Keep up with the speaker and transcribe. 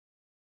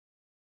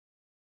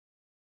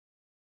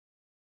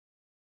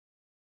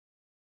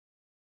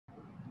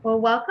Well,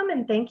 welcome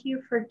and thank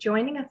you for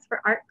joining us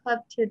for Art Club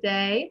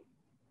today.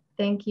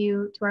 Thank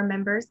you to our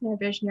members and our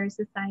Visionary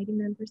Society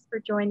members for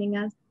joining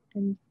us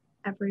and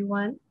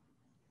everyone.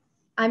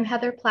 I'm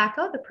Heather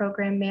Placco, the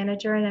program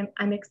manager, and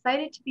I'm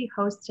excited to be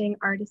hosting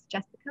artist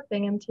Jessica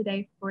Bingham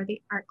today for the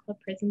Art Club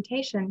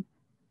presentation.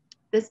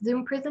 This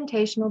Zoom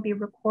presentation will be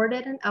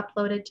recorded and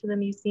uploaded to the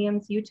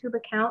museum's YouTube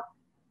account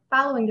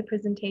following the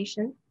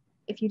presentation.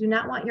 If you do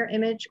not want your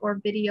image or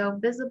video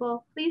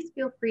visible, please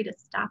feel free to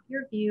stop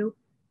your view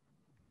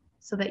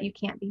so that you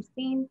can't be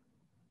seen.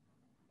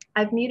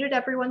 I've muted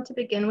everyone to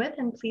begin with,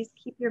 and please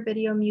keep your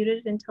video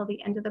muted until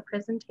the end of the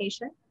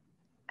presentation.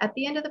 At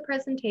the end of the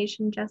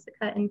presentation,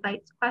 Jessica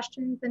invites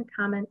questions and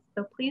comments,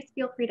 so please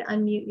feel free to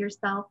unmute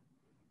yourself,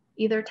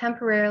 either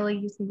temporarily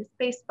using the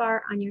space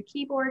bar on your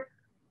keyboard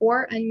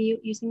or unmute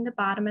using the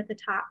bottom at the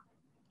top.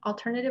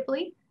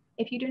 Alternatively,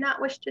 if you do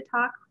not wish to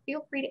talk,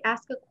 feel free to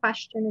ask a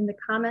question in the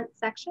comments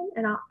section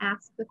and I'll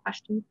ask the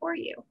question for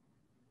you.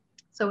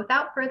 So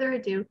without further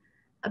ado,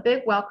 a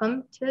big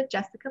welcome to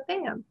Jessica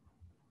Bingham.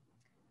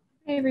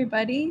 Hey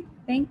everybody,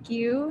 thank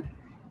you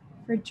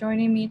for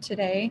joining me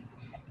today.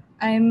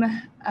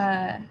 I'm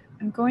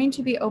going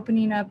to be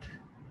opening up,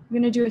 I'm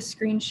going to do a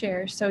screen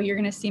share, so you're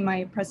going to see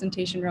my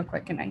presentation real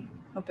quick, and I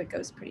hope it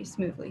goes pretty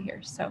smoothly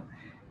here. So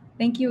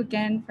thank you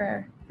again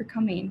for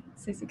coming.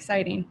 This is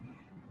exciting.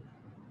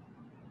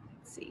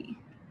 Let's see.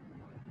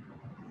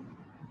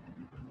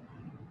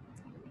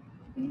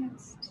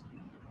 Advanced.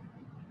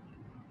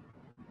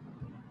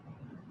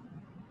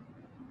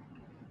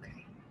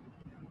 Okay.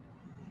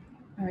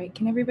 All right,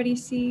 can everybody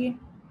see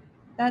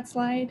that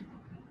slide?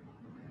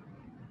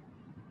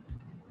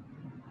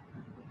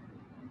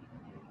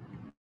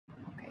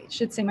 Okay, it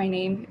should say my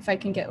name if I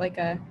can get like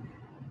a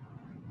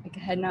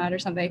head nod or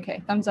something.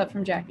 Okay, thumbs up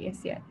from Jackie, I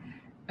see it.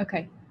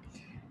 Okay.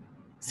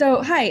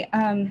 So hi,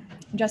 I'm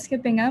Jessica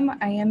Bingham.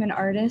 I am an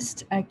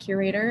artist, a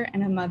curator,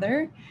 and a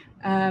mother.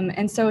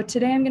 And so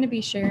today I'm going to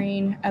be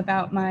sharing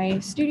about my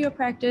studio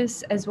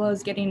practice, as well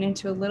as getting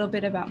into a little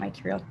bit about my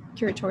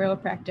curatorial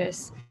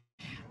practice,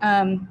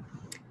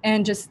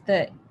 and just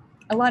a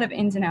lot of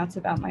ins and outs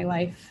about my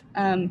life.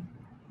 Let's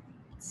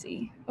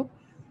see. Oh,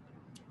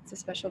 it's a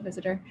special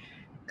visitor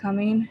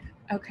coming.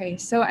 Okay,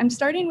 so I'm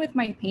starting with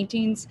my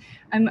paintings.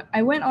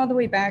 I went all the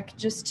way back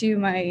just to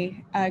my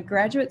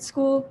graduate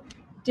school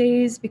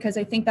days because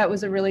I think that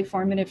was a really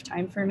formative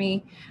time for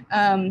me.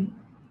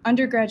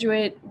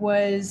 Undergraduate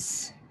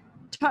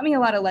taught me a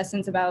lot of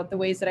lessons about the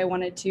ways that I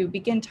wanted to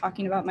begin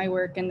talking about my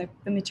work and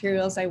the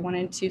materials I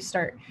wanted to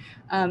start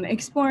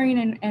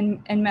exploring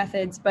and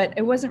methods, but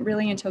it wasn't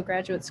really until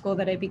graduate school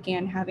that I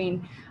began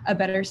having a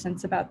better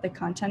sense about the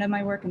content of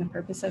my work and the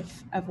purpose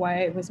of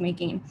why I was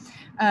making.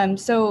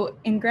 So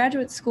in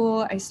graduate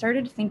school, I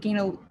started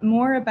thinking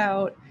more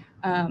about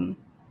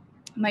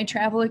my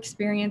travel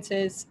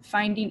experiences,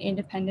 finding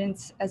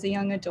independence as a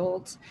young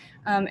adult,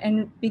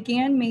 and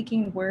began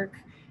making work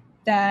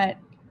that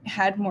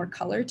had more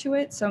color to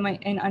it. So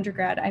in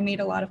undergrad, I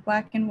made a lot of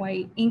black and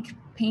white ink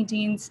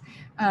paintings,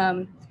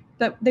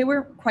 but they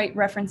weren't quite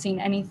referencing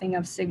anything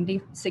of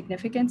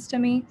significance to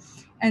me.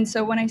 And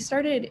so when I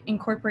started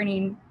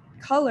incorporating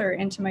color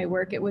into my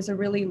work, it was a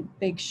really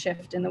big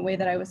shift in the way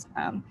that I was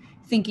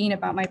thinking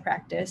about my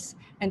practice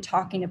and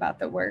talking about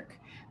the work.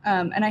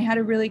 And I had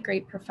a really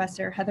great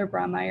professor, Heather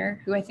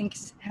Braumeyer, who I think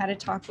had a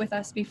talk with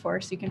us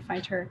before, so you can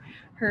find her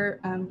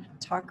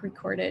talk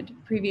recorded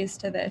previous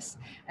to this.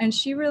 And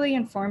she really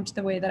informed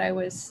the way that I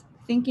was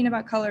thinking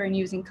about color and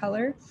using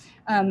color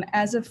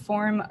as a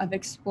form of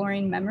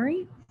exploring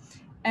memory.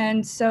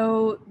 And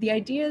so the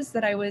ideas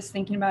that I was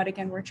thinking about,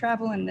 again, were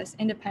travel and this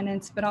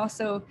independence, but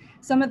also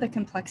some of the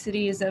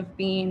complexities of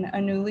being a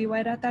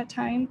newlywed at that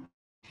time.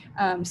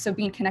 So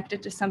being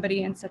connected to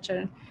somebody in such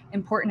an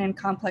important and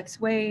complex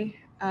way,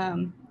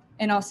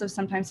 and also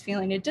sometimes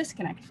feeling a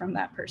disconnect from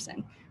that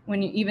person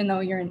even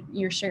though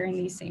you're sharing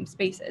these same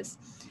spaces.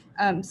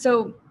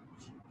 So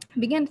I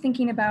began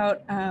thinking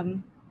about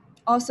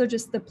also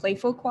just the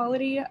playful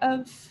quality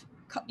of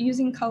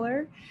using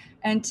color.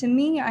 And to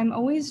me, I'm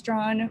always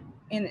drawn,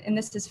 and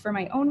this is for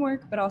my own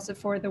work, but also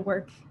for the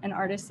work and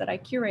artists that I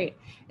curate,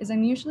 is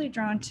I'm usually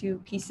drawn to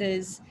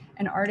pieces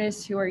and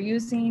artists who are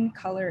using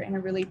color in a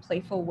really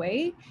playful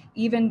way,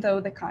 even though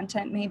the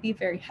content may be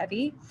very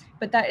heavy,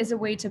 but that is a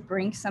way to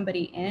bring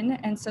somebody in.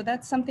 And so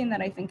that's something that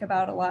I think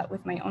about a lot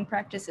with my own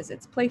practice, is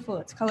it's playful,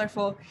 it's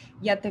colorful,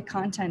 yet the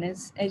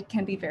content it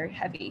can be very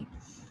heavy.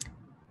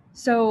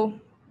 So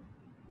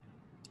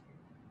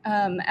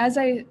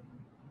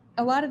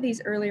a lot of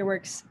these earlier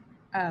works,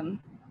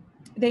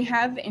 they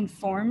have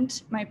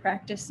informed my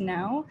practice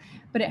now,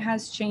 but it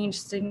has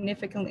changed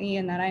significantly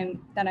in that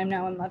I'm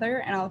now a mother,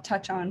 and I'll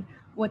touch on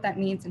what that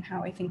means and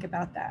how I think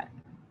about that.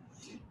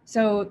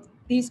 So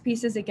these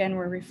pieces, again,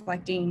 were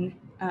reflecting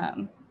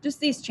just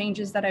these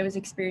changes that I was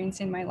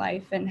experiencing in my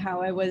life and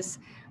how I was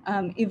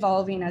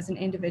evolving as an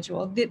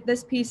individual.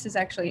 This piece is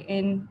actually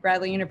in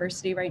Bradley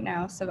University right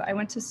now. So I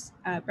went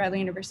to Bradley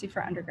University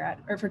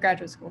for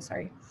graduate school,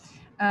 sorry.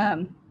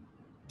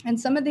 And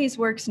some of these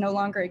works no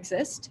longer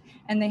exist,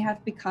 and they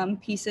have become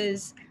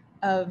pieces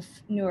of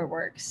newer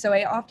works. So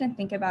I often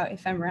think about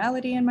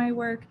ephemerality in my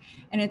work,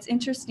 and it's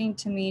interesting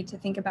to me to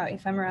think about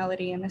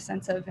ephemerality in the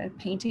sense of a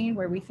painting,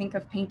 where we think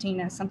of painting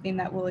as something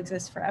that will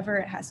exist forever.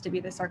 It has to be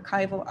this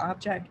archival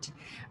object.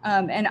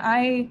 And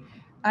I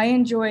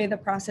enjoy the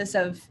process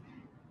of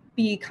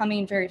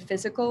becoming very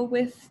physical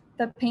with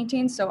the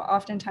painting. So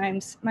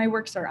oftentimes my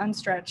works are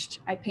unstretched.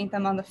 I paint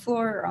them on the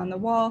floor or on the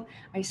wall.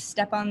 I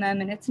step on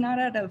them, and it's not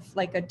out of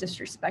like a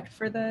disrespect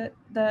for the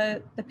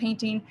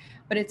painting,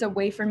 but it's a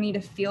way for me to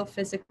feel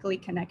physically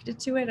connected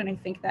to it. And I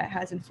think that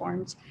has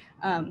informed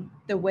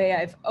the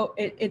way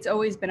it's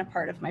always been a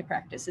part of my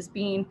practice, is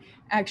being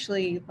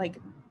actually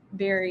like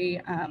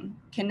very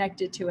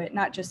connected to it,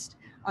 not just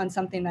on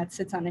something that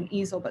sits on an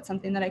easel, but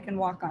something that I can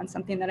walk on,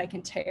 something that I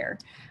can tear.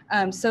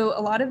 So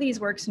a lot of these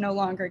works no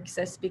longer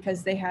exist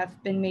because they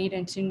have been made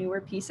into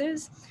newer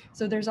pieces.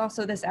 So there's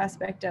also this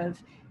aspect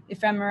of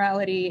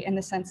ephemerality in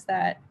the sense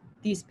that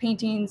these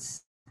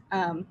paintings,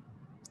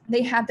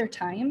 they had their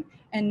time,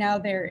 and now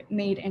they're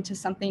made into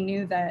something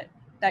new that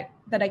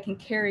I can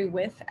carry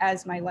with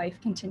as my life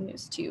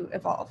continues to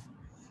evolve.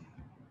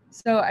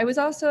 So I was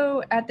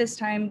also at this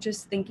time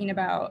just thinking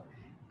about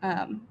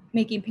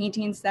making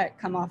paintings that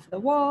come off the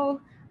wall,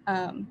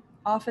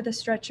 off of the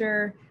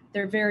stretcher.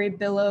 They're very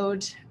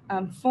billowed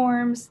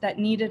forms that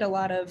needed a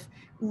lot of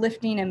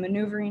lifting and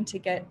maneuvering to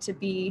get to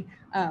be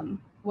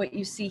what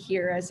you see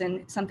here, as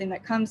in something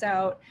that comes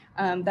out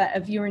that a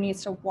viewer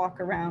needs to walk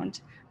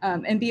around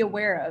and be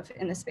aware of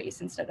in the space,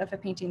 instead of a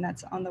painting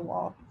that's on the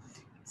wall.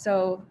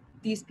 So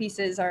these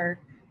pieces are,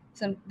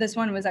 this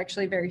one was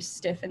actually very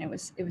stiff, and it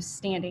was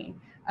standing.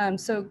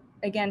 So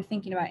again,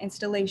 thinking about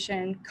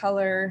installation,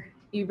 color,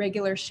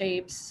 irregular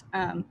shapes.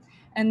 And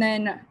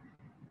then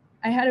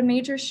I had a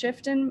major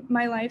shift in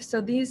my life.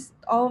 So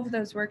all of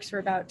those works were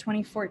about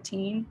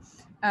 2014.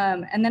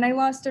 And then I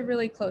lost a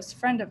really close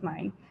friend of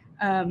mine.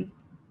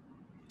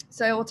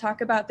 So I will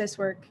talk about this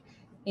work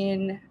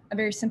in a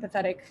very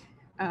sympathetic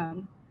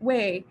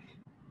way.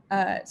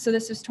 So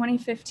this was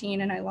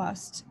 2015, and I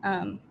lost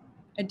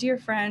a dear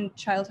friend,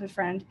 childhood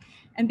friend,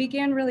 and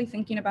began really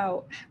thinking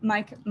about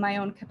my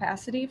own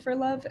capacity for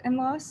love and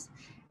loss.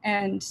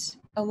 And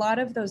a lot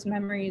of those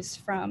memories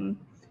from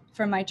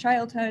my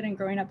childhood and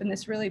growing up in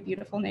this really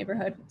beautiful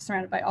neighborhood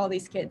surrounded by all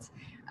these kids,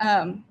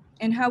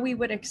 and how we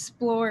would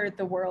explore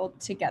the world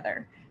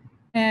together.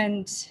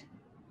 And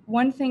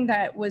one thing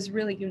that was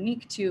really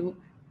unique to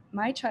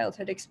my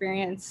childhood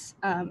experience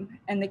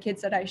and the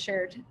kids that I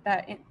shared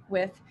that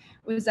with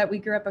was that we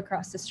grew up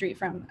across the street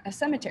from a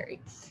cemetery,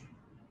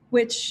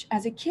 which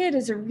as a kid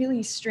is a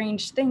really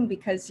strange thing,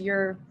 because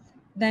you're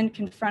then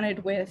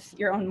confronted with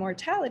your own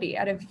mortality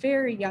at a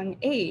very young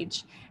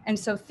age. And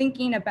so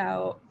thinking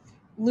about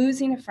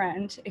losing a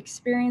friend,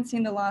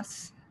 experiencing the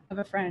loss of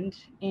a friend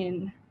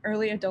in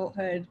early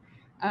adulthood,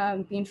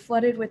 being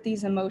flooded with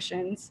these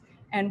emotions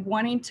and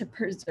wanting to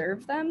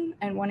preserve them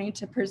and wanting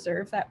to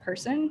preserve that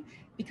person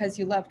because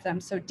you loved them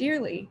so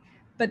dearly,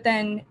 but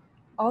then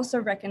also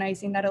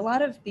recognizing that a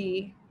lot of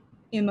the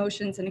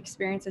emotions and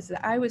experiences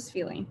that I was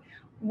feeling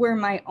were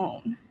my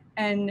own.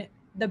 And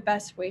the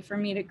best way for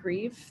me to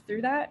grieve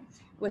through that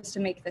was to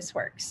make this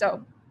work.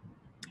 So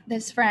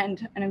this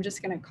friend, and I'm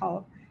just going to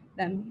call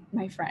them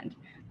my friend,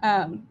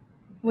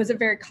 was a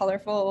very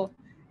colorful,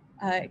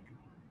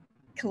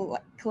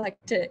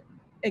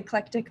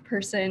 eclectic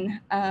person.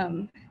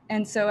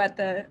 And so at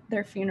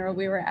their funeral,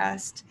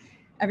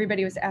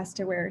 everybody was asked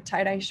to wear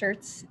tie-dye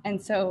shirts.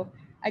 And so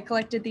I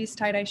collected these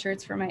tie-dye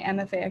shirts for my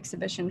MFA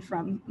exhibition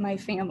from my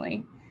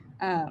family.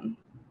 And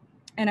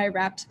I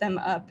wrapped them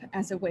up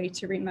as a way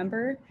to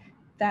remember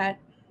that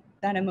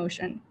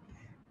emotion.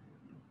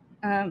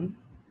 I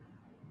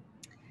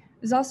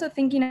was also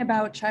thinking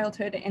about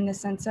childhood in the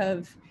sense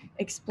of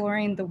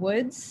exploring the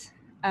woods,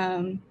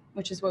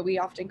 which is what we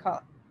often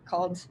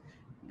called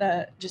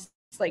just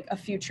like a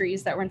few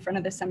trees that were in front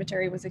of the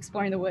cemetery, was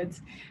exploring the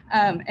woods.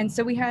 And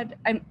so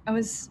I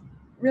was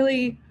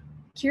really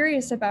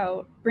curious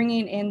about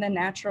bringing in the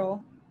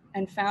natural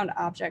and found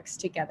objects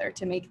together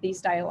to make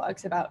these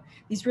dialogues about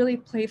these really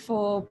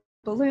playful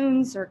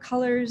balloons or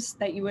colors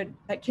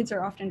that kids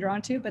are often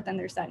drawn to, but then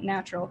there's that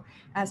natural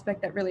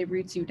aspect that really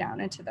roots you down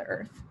into the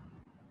earth.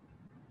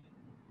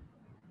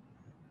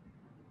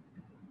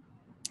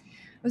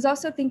 I was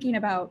also thinking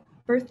about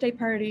birthday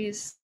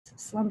parties,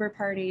 slumber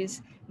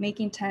parties,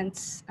 making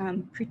tents,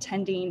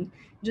 pretending,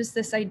 just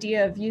this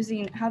idea of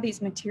using how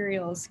these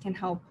materials can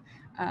help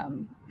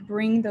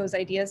bring those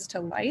ideas to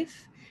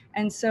life.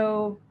 And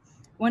so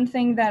one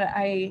thing that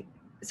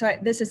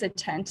this is a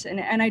tent,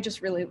 and I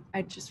just really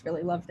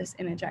love this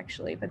image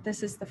actually, but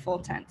this is the full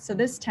tent. So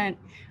this tent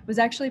was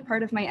actually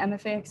part of my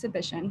MFA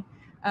exhibition,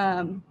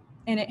 and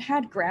it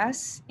had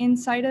grass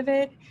inside of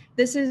it.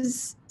 This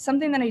is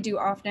something that I do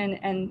often,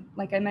 and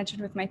like I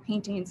mentioned with my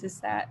paintings, is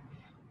that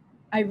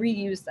I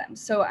reuse them.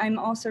 So I'm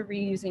also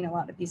reusing a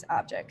lot of these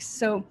objects.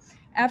 So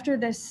after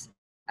this,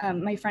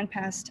 my friend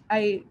passed,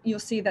 you'll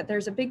see that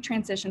there's a big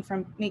transition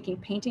from making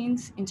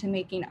paintings into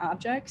making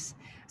objects.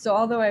 So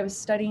although I was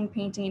studying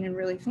painting and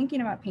really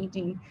thinking about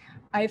painting,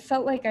 I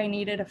felt like I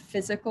needed a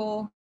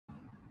physical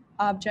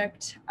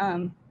object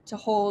to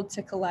hold,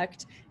 to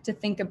collect, to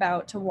think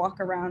about, to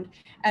walk around,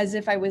 as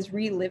if I was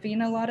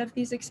reliving a lot of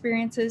these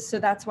experiences. So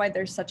that's why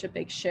there's such a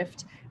big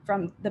shift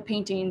from the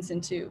paintings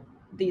into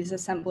these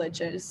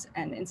assemblages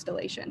and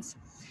installations.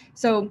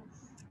 So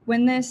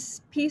when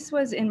this piece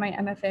was in my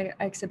MFA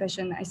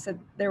exhibition, I said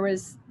there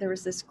was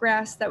this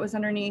grass that was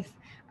underneath.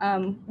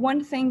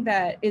 One thing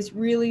that is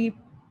really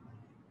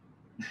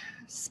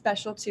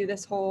special to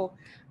this whole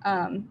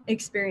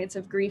experience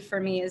of grief for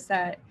me is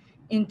that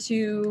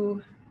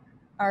into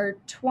our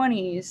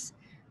 20s,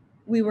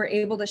 we were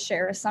able to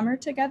share a summer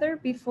together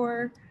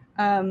before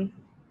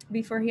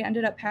he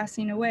ended up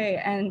passing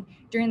away. And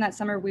during that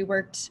summer, we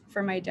worked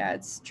for my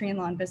dad's tree and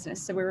lawn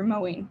business. So we were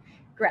mowing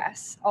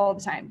grass all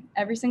the time.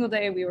 Every single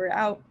day we were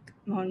out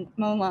mowing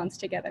lawns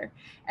together.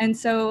 And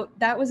so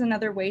that was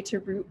another way to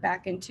root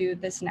back into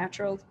the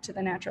natural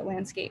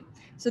landscape.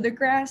 So the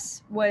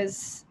grass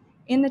was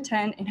in the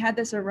tent. It had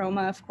this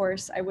aroma. Of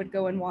course, I would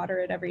go and water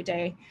it every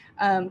day,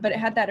 but it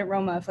had that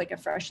aroma of like a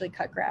freshly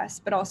cut grass,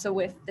 but also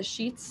with the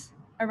sheets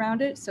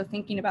around it. So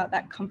thinking about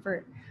that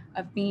comfort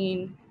of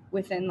being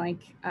within like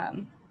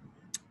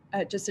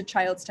just a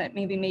child's tent,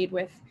 maybe made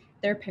with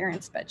their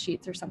parents' bed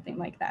sheets or something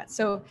like that.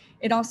 So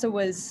it just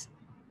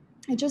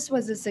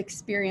was this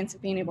experience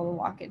of being able to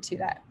walk into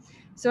that.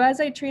 So as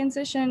I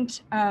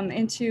transitioned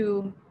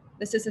into,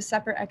 this is a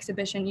separate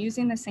exhibition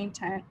using the same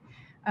tent,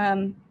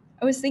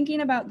 I was thinking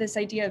about this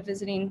idea of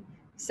visiting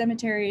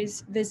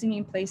cemeteries,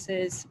 visiting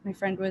places. My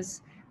friend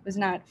was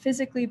not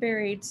physically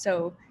buried,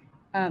 so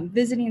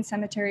visiting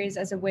cemeteries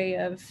as a way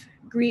of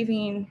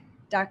grieving,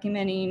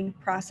 documenting,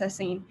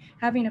 processing,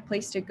 having a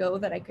place to go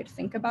that I could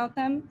think about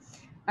them.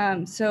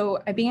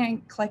 So I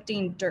began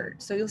collecting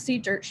dirt. So you'll see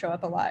dirt show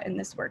up a lot in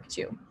this work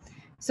too.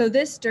 So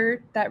this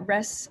dirt that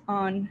rests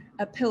on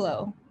a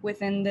pillow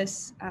within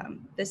this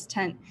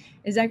tent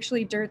is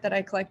actually dirt that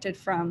I collected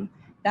from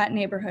that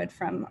neighborhood,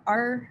 from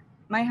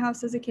my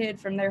house as a kid,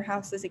 from their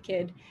house as a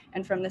kid,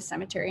 and from the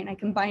cemetery, and I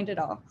combined it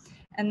all.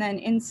 And then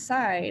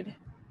inside,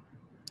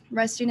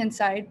 resting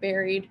inside,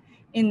 buried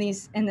in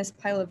this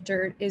pile of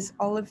dirt, is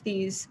all of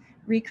these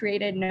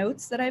recreated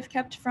notes that I've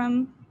kept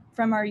from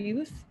our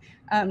youth.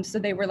 So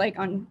they were like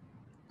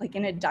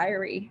in a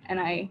diary, and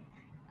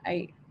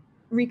I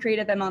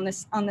recreated them on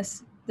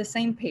the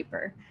same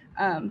paper,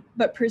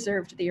 but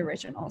preserved the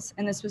originals.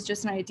 And this was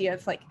just an idea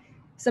of like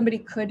somebody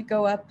could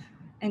go up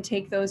and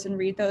take those and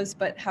read those,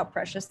 but how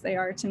precious they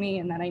are to me,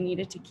 and that I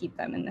needed to keep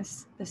them in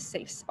this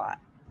safe spot.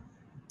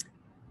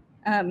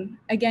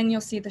 Again,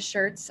 you'll see the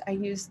shirts. I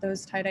use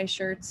those tie-dye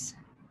shirts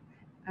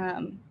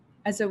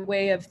as a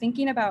way of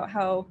thinking about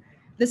how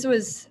this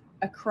was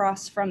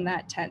across from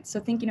that tent.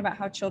 So thinking about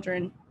how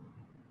children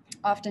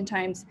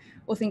oftentimes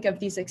will think of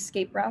these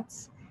escape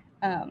routes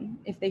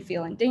if they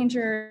feel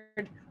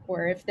endangered,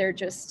 or if they're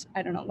just,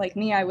 I don't know, like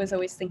me, I was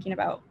always thinking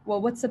about,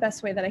 well, what's the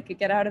best way that I could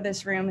get out of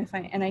this room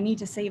and I need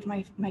to save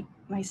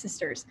my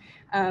sisters.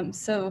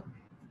 So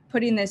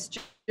putting this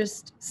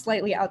just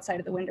slightly outside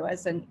of the window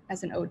as an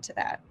ode to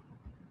that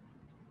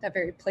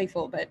very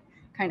playful but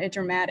kind of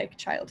dramatic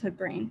childhood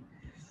brain.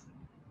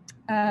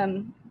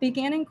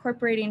 Began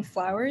incorporating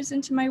flowers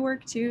into my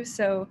work too.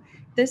 So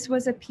this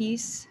was a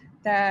piece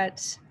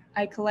that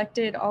I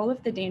collected all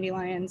of the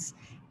dandelions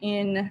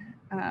in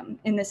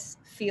this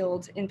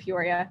field in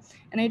Peoria.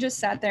 And I just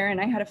sat there, and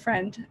I had a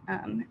friend,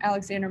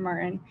 Alexander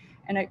Martin,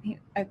 and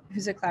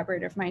who's a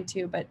collaborator of mine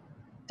too, but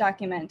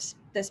document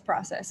this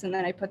process. And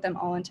then I put them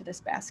all into this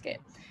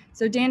basket.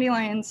 So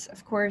dandelions,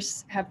 of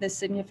course, have this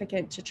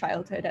significant to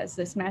childhood as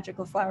this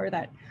magical flower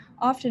that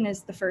often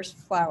is the first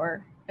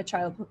flower a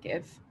child will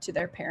give to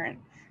their parent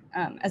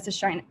as a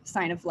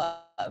sign of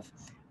love.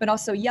 But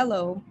also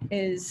yellow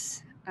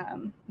is,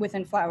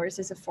 within flowers,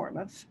 is a form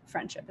of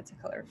friendship. It's a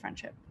color of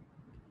friendship.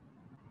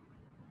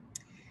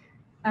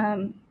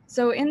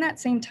 So in that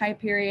same time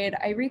period,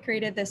 I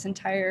recreated this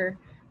entire,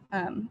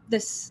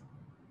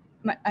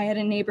 I had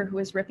a neighbor who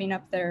was ripping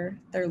up their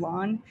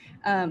lawn.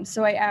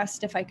 So I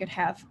asked if I could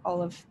have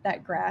all of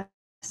that grass.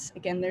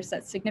 Again, there's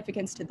that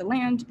significance to the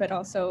land, but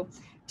also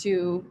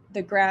to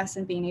the grass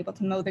and being able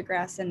to mow the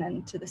grass, and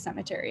then to the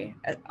cemetery,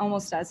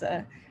 almost as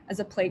a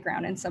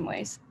playground in some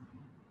ways.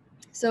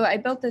 So I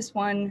built this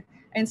one,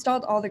 I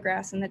installed all the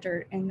grass and the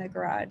dirt in the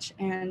garage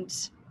and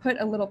put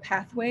a little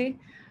pathway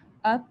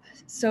up.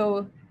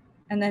 So,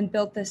 and then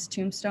built this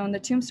tombstone. The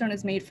tombstone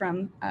is made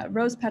from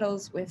rose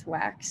petals with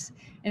wax.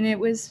 And it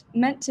was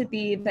meant to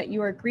be that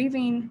you are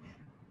grieving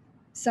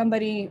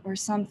somebody or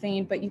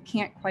something, but you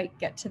can't quite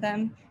get to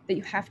them, that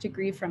you have to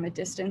grieve from a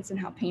distance, and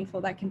how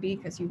painful that can be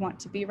because you want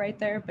to be right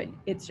there, but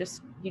it's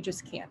just, you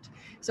just can't.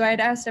 So I had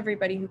asked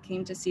everybody who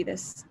came to see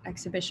this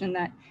exhibition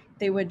that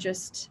they would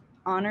just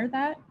honor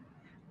that,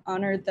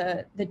 honor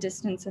the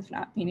distance of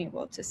not being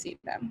able to see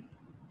them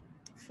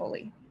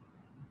fully.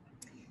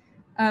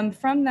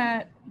 From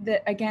that,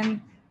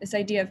 again, this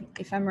idea of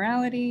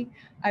ephemerality,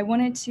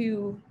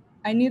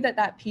 I knew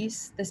that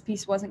this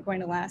piece wasn't going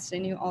to last. I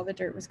knew all the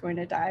dirt was going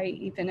to die,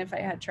 even if I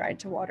had tried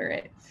to water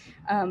it.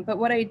 But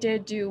what I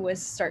did do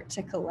was start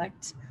to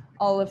collect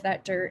all of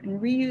that dirt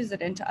and reuse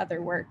it into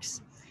other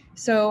works.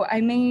 So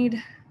I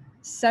made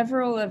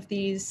several of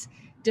these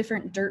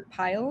different dirt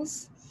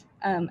piles.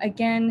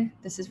 Again,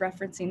 this is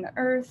referencing the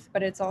earth,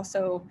 but it's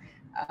also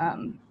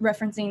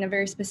referencing a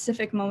very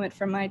specific moment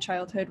from my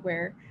childhood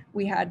where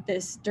we had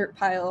this dirt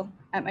pile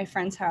at my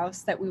friend's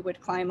house that we would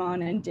climb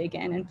on and dig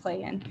in and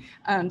play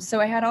in. So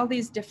I had all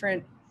these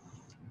different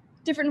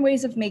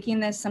ways of making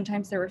this.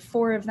 Sometimes there were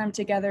 4 of them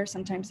together.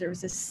 Sometimes there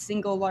was a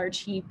single large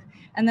heap.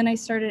 And then I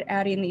started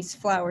adding these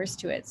flowers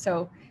to it.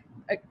 So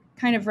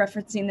kind of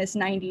referencing this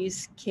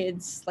 90s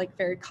kids, like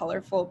very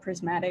colorful,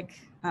 prismatic,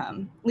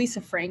 Lisa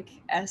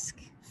Frank-esque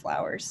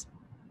flowers.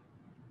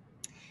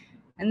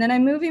 And then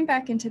I'm moving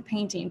back into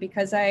painting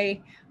because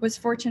I was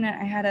fortunate.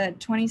 I had a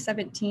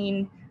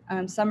 2017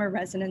 summer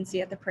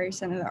residency at the Prairie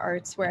Center of the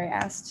Arts where I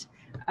asked,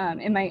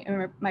 in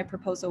my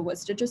proposal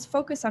was to just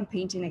focus on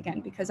painting again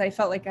because I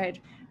felt like I had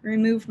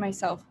removed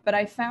myself, but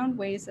I found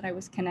ways that I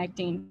was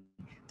connecting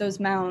those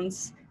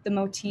mounds, the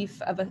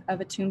motif of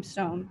a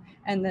tombstone,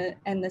 and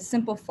the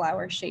simple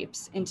flower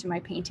shapes into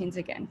my paintings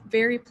again.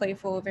 Very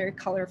playful, very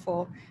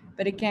colorful,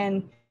 but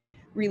again,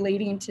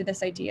 relating to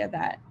this idea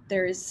that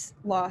there's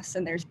loss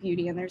and there's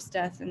beauty and there's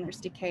death and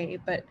there's decay,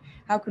 but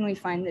how can we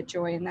find the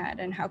joy in that?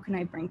 And how can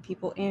I bring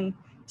people in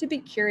to be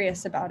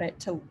curious about it,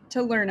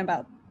 to learn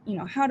about,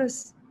 how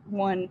does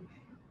one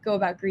go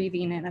about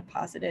grieving in a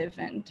positive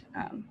and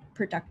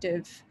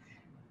productive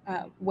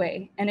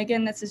way? And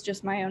again, this is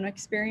just my own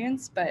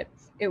experience, but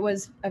it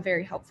was a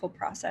very helpful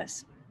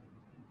process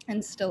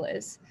and still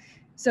is.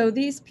 So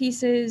these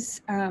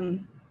pieces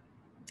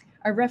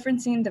are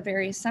referencing the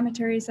various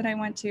cemeteries that I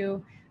went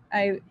to.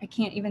 I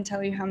can't even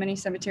tell you how many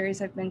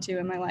cemeteries I've been to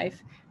in my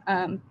life,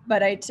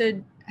 but I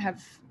did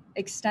have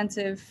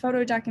extensive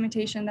photo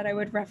documentation that I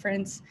would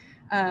reference.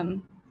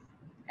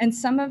 And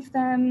some of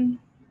them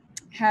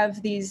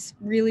have these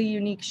really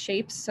unique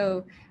shapes.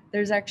 So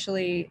there's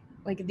actually,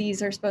 like,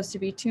 these are supposed to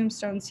be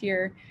tombstones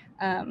here,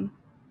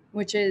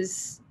 which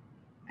is,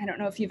 I don't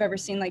know if you've ever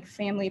seen like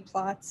family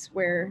plots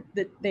where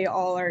they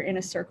all are in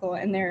a circle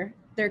and they're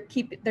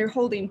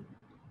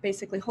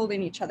basically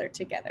holding each other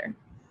together.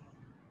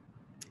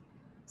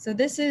 So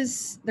this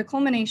is the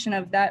culmination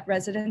of that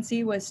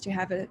residency, was to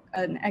have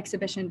an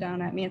exhibition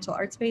down at Mantle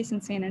Art Space in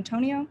San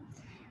Antonio.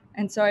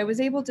 And so I was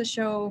able to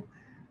show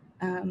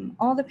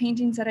all the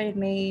paintings that I had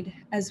made,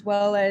 as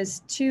well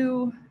as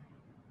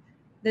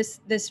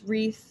this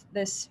wreath,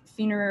 this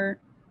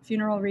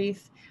funeral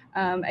wreath,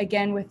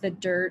 again with the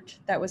dirt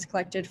that was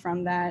collected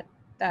from that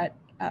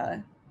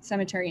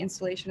cemetery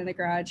installation in the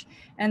garage.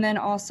 And then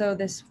also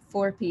this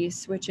floor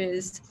piece, which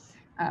is,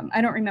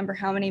 I don't remember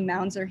how many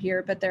mounds are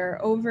here, but there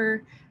are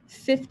over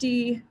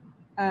 50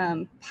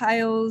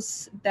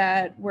 piles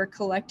that were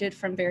collected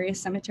from various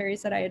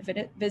cemeteries that I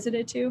had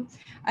visited to.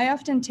 I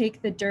often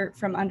take the dirt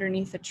from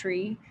underneath a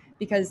tree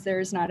because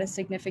there's not a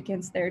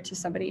significance there to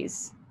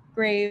somebody's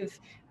grave,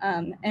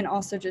 and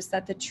also just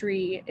that the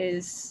tree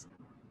is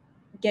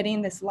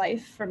getting this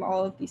life from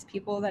all of these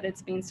people that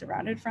it's being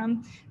surrounded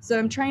from. So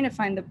I'm trying to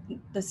find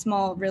the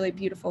small, really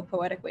beautiful,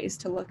 poetic ways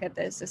to look at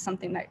this as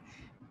something that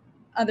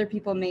other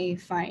people may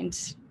find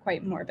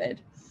quite morbid.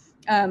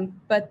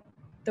 But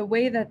the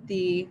way that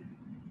the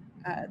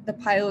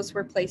piles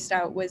were placed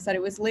out was that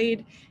it was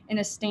laid in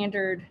a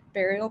standard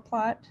burial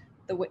plot,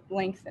 the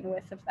length and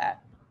width of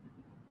that.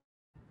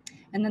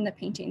 And then the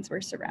paintings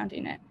were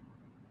surrounding it.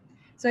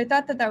 So I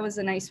thought that was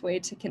a nice way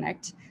to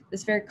connect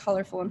this very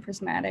colorful and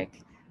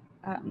prismatic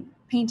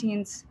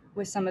paintings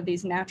with some of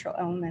these natural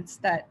elements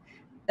that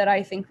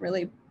I think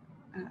really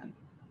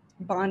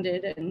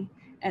bonded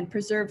and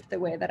preserved the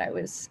way that I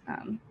was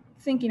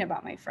thinking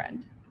about my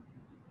friend.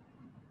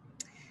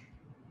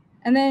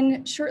 And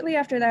then shortly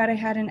after that, I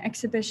had an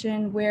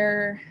exhibition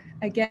where,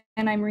 again,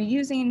 I'm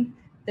reusing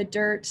the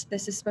dirt.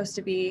 This is supposed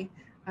to be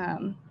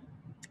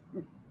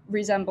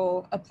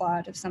resemble a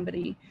plot of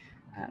somebody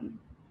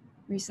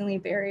recently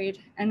buried.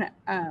 And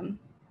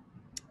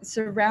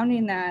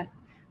surrounding that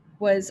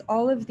was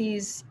all of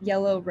these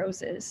yellow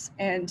roses.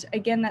 And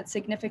again, that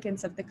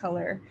significance of the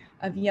color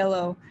of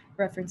yellow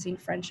referencing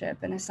friendship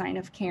and a sign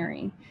of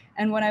caring.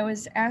 And what I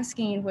was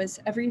asking was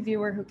every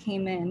viewer who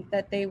came in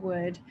that they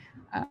would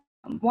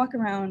walk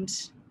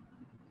around,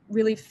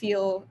 really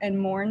feel and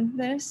mourn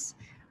this,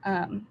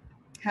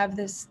 have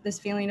this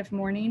feeling of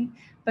mourning,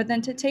 but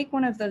then to take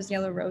one of those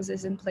yellow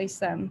roses and place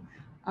them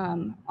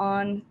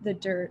on the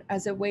dirt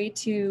as a way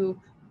to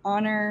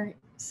honor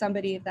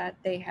somebody that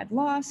they had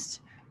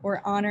lost, or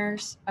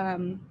honors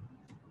an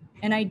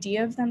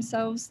idea of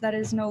themselves that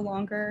is no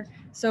longer.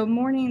 So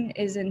mourning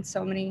is in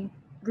so many,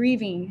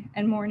 grieving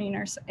and mourning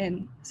are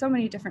in so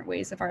many different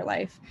ways of our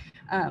life.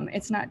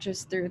 It's not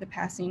just through the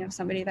passing of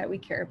somebody that we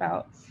care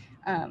about,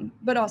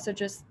 but also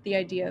just the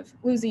idea of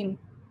losing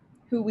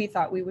who we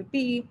thought we would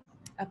be,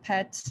 a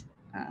pet.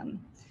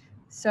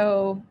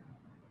 So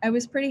I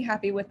was pretty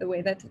happy with the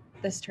way that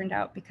this turned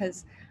out,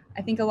 because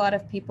I think a lot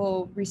of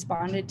people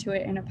responded to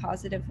it in a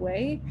positive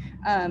way,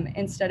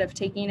 instead of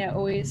taking it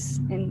always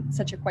in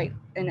such a quite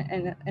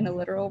in a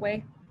literal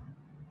way.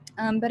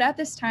 But at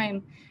this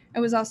time, I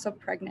was also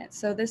pregnant.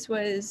 So this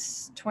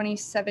was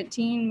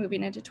 2017,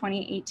 moving into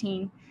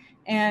 2018.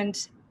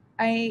 And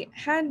I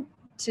had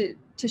to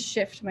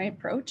shift my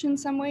approach in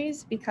some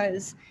ways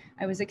because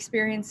I was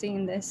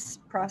experiencing this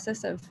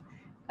process of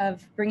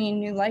bringing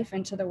new life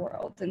into the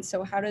world. And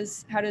so how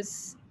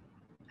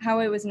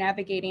I was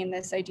navigating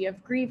this idea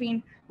of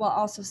grieving while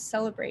also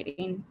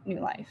celebrating new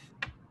life.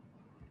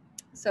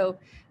 So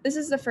this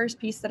is the first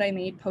piece that I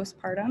made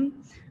postpartum.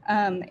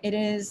 It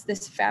is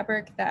this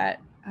fabric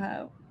that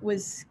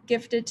was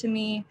gifted to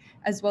me,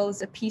 as well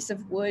as a piece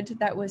of wood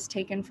that was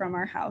taken from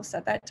our house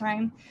at that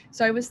time.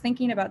 So I was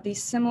thinking about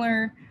these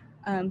similar,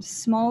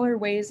 smaller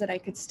ways that I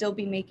could still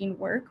be making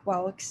work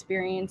while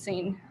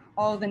experiencing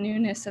all the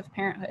newness of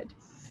parenthood.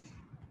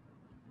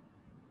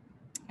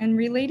 And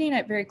relating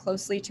it very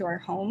closely to our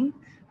home,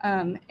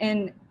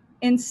 and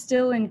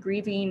still in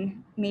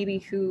grieving maybe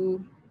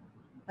who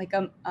like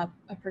a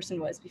person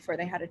was before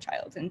they had a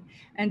child,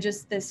 and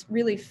just this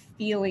really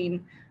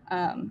feeling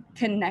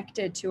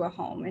connected to a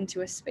home and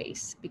to a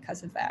space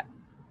because of that.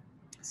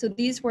 So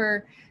these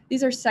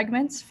are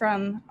segments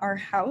from our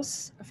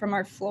house, from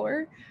our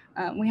floor.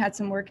 We had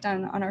some work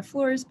done on our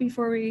floors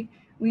before we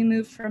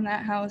moved from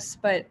that house,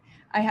 but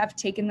I have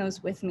taken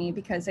those with me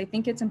because I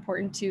think it's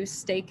important to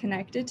stay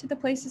connected to the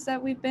places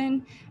that we've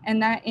been, and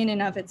that in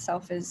and of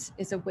itself is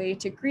a way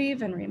to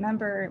grieve and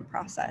remember and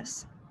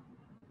process.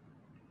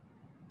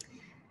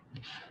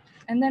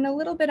 And then a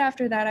little bit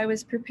after that, I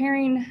was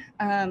preparing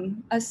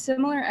a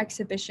similar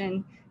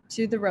exhibition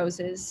to the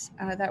roses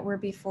that were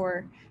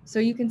before. So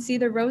you can see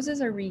the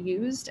roses are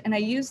reused, and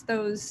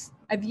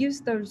I've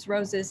used those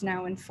roses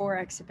now in 4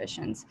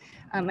 exhibitions.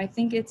 I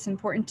think it's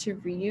important to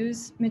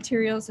reuse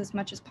materials as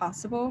much as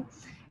possible.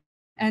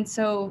 And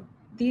so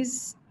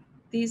these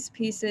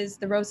pieces,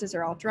 the roses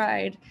are all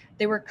dried.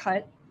 They were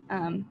cut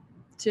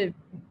to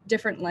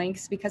different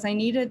lengths because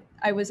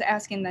I was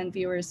asking then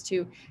viewers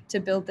to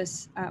build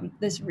this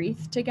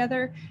wreath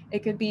together. It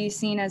could be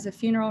seen as a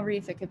funeral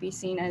wreath. It could be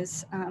seen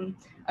as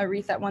a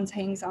wreath that one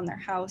hangs on their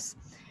house.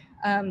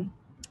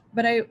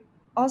 But I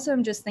also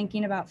am just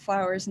thinking about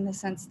flowers in the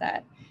sense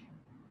that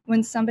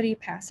when somebody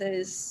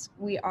passes,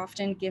 we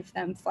often give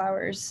them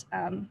flowers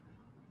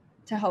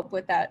to help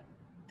with that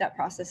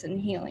process and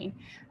healing.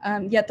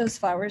 Yet those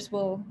flowers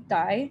will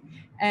die,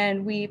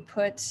 and we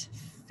put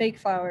fake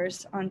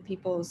flowers on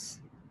people's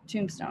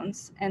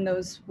tombstones, and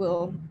those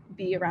will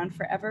be around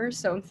forever.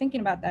 So I'm thinking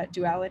about that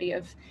duality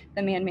of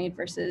the man-made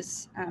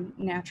versus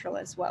natural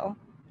as well.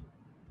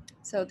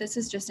 So this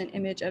is just an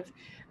image of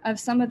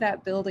some of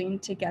that building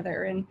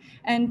together,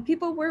 and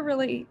people were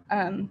really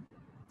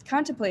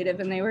contemplative,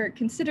 and they were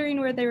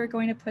considering where they were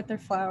going to put their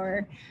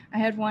flower. I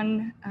had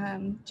one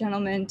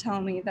gentleman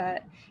tell me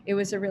that it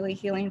was a really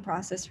healing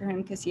process for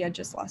him because he had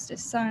just lost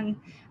his son.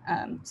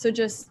 So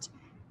just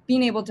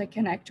being able to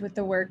connect with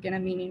the work in a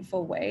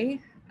meaningful way,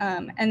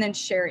 and then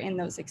share in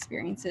those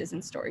experiences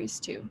and stories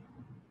too.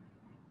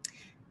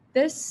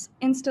 This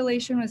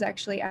installation was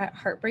actually at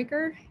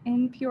Heartbreaker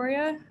in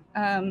Peoria.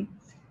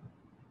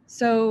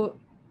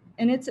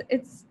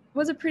 It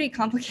was a pretty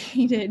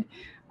complicated,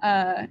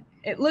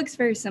 it looks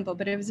very simple,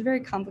 but it was a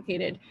very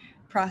complicated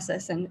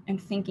process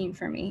and thinking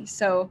for me.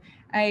 So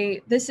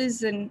this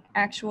is an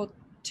actual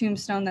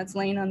tombstone that's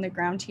laying on the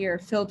ground here,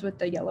 filled with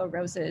the yellow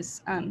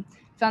roses.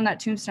 Found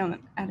that tombstone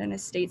at an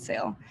estate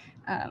sale,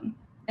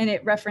 and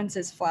it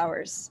references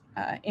flowers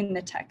in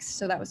the text.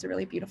 So that was a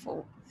really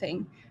beautiful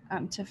thing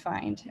to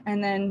find.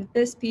 And then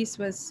this piece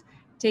was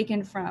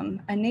taken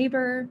from a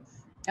neighbor,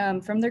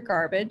 from their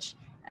garbage.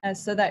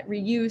 So that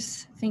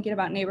reuse, thinking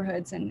about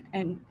neighborhoods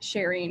and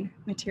sharing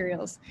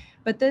materials.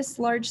 But this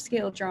large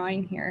scale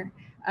drawing here,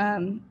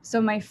 so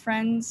my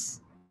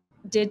friends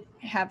did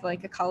have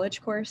like a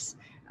college course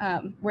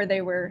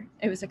where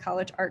it was a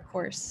college art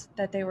course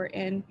that they were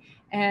in.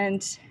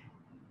 And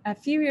a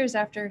few years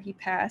after he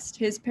passed,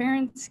 his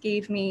parents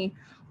gave me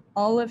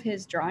all of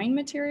his drawing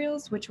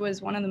materials, which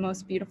was one of the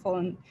most beautiful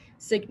and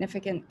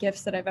significant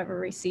gifts that I've ever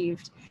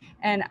received.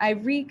 And I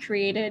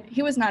recreated,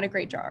 he was not a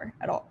great drawer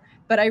at all,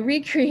 but I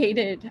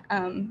recreated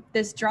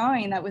this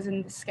drawing that was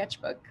in the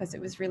sketchbook because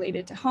it was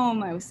related to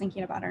home. I was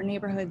thinking about our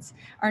neighborhood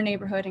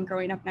and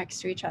growing up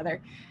next to each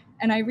other.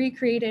 And I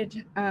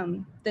recreated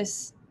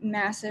this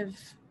massive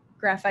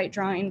graphite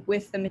drawing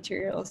with the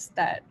materials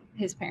that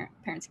his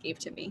parents gave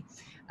to me.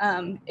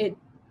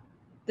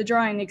 The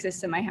drawing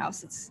exists in my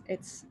house.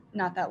 It's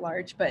not that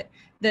large, but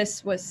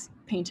this was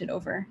painted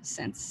over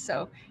since.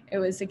 So it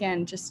was,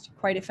 again, just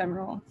quite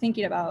ephemeral,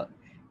 thinking about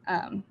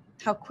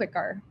how quick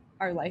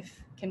our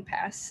life can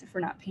pass if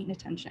we're not paying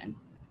attention.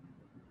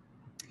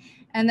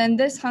 And then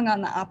this hung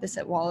on the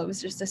opposite wall. It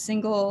was just a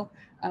single,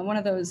 one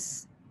of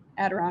those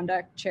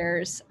Adirondack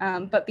chairs,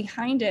 but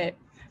behind it,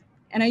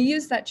 and I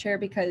use that chair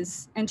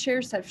because, and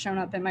chairs have shown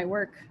up in my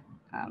work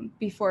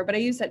before, but I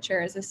use that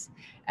chair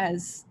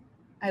as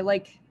I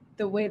like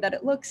the way that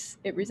it looks.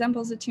 It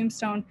resembles a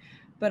tombstone,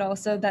 but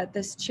also that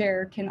this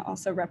chair can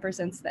also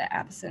represent the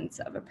absence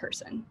of a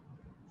person.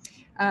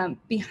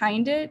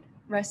 Behind it,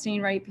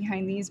 resting right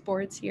behind these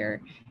boards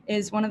here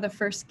is one of the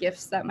first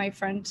gifts that my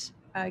friend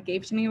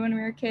gave to me when we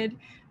were a kid.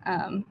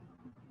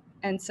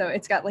 And so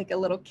it's got like a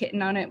little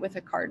kitten on it with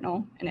a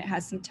cardinal, and it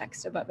has some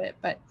text above it.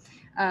 But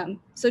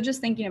so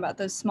just thinking about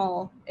those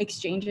small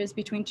exchanges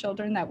between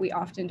children that we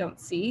often don't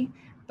see,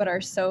 but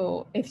are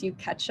so, if you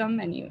catch them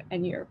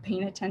and you're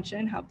paying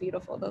attention, how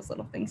beautiful those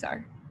little things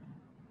are.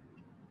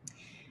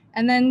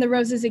 And then the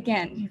roses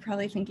again. You're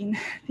probably thinking,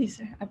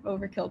 I've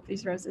overkilled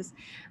these roses.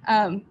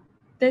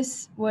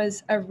 This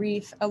was a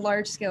wreath, a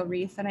large-scale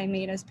wreath that I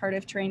made as part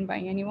of Terrain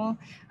Biannual,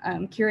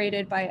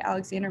 curated by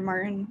Alexander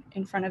Martin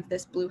in front of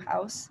this blue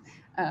house.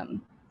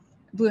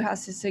 Blue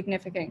house is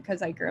significant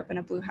because I grew up in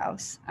a blue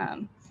house.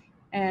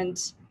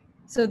 And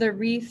so the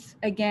wreath,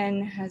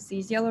 again, has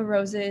these yellow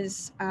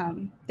roses.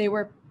 They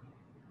were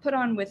put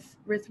on with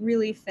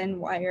really thin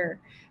wire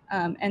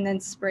and then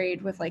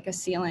sprayed with like a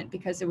sealant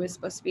because it was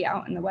supposed to be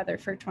out in the weather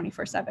for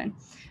 24/7.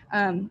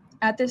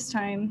 At this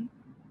time,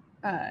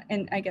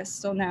 and I guess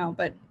still now,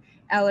 but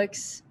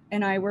Alex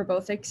and I were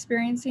both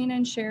experiencing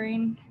and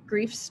sharing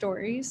grief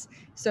stories.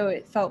 So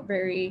it felt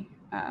very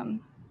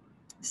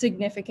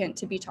significant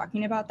to be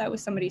talking about that with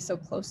somebody so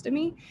close to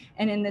me,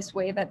 and in this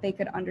way that they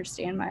could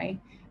understand my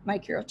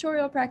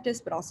curatorial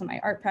practice, but also my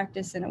art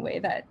practice in a way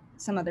that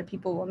some other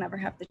people will never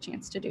have the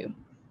chance to do.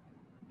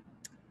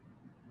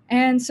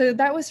 And so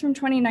that was from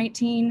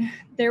 2019.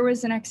 There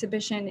was an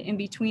exhibition in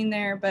between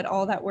there, but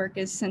all that work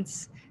is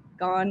since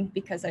gone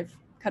because I've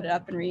cut it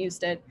up and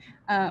reused it.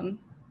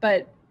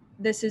 But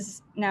this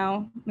is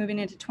now moving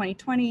into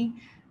 2020,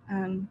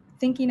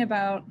 thinking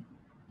about,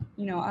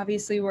 you know,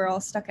 obviously we're all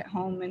stuck at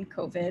home in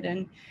COVID,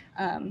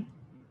 and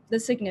the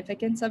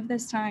significance of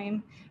this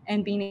time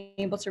and being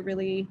able to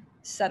really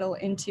settle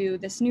into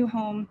this new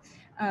home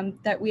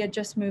that we had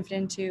just moved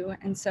into.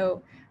 And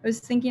so I was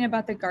thinking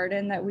about the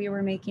garden that we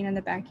were making in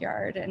the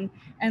backyard and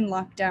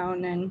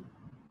lockdown, and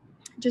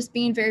just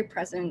being very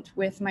present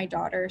with my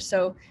daughter.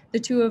 So the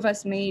two of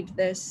us made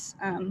this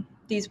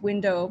these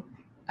window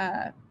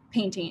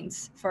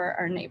paintings for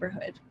our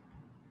neighborhood.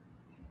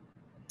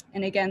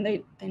 And again,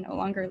 they no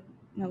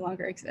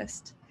longer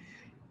exist.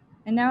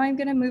 And now I'm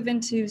going to move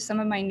into some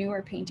of my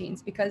newer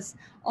paintings, because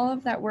all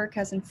of that work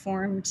has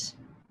informed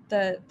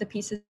the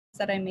pieces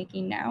that I'm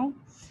making now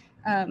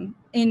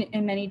in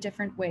many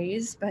different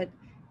ways. But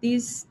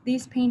these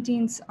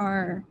paintings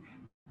are,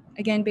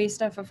 again,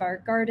 based off of our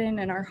garden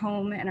and our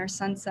home and our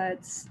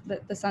sunsets,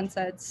 the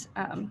sunsets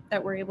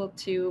that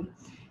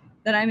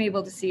I'm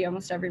able to see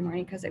almost every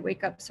morning because I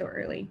wake up so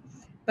early.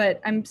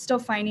 But I'm still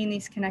finding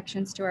these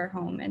connections to our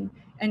home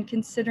and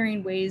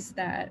considering ways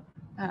that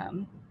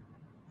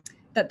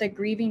that the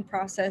grieving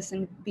process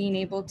and being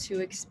able to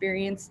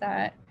experience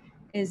that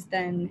is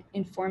then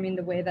informing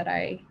the way that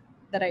I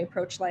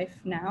approach life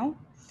now.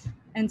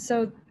 And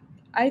so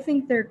I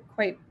think they're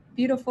quite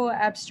beautiful,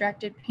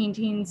 abstracted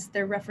paintings.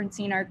 They're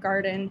referencing our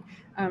garden,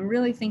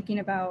 really thinking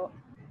about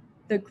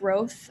the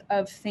growth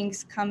of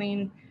things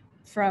coming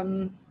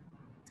from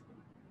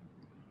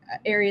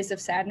areas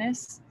of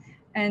sadness.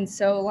 And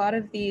so a lot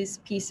of these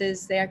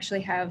pieces, they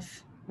actually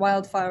have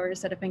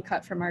wildflowers that have been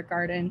cut from our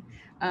garden.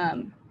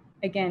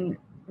 Again,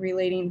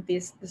 relating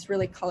this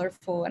really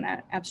colorful and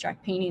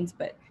abstract paintings,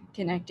 but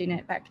connecting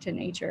it back to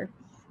nature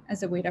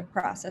as a way to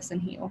process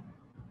and heal.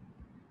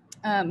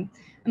 I'm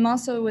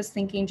also was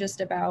thinking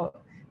just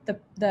about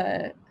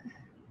the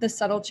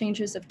subtle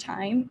changes of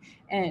time,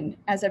 and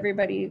as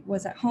everybody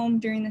was at home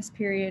during this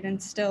period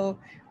and still,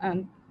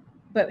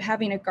 but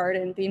having a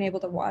garden, being able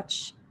to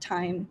watch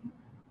time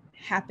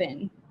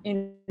happen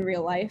in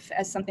real life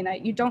as something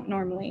that you don't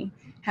normally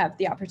have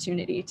the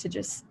opportunity to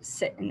just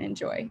sit and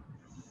enjoy.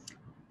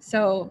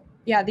 So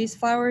yeah, these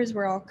flowers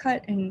were all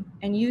cut and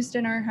used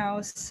in our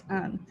house,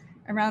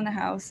 around the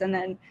house,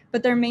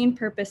 but their main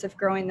purpose of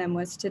growing them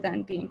was to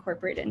then be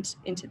incorporated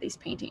into these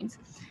paintings.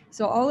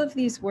 So all of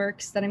these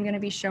works that I'm going to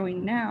be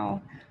showing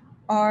now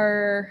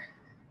are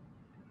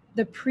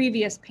the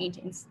previous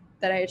paintings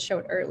that I had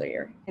showed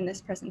earlier in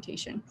this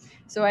presentation.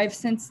 So I've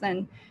since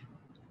then,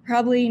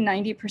 probably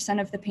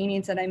 90% of the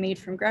paintings that I made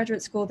from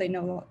graduate school, they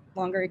no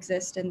longer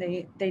exist, and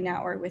they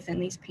now are within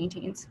these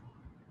paintings.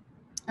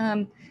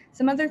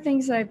 Some other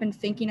things that I've been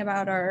thinking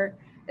about are,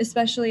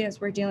 especially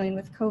as we're dealing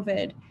with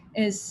COVID,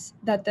 is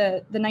that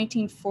the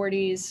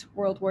 1940s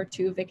World War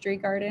II victory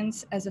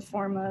gardens as a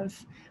form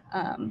of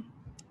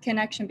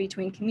connection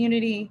between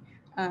community,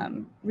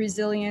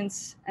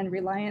 resilience, and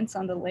reliance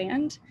on the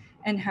land,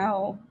 and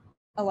how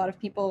a lot of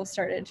people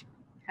started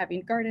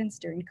having gardens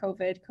during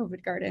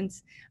COVID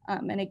gardens.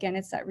 And again,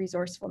 it's that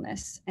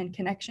resourcefulness and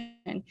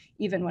connection,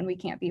 even when we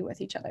can't be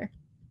with each other.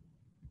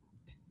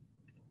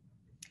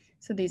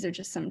 So these are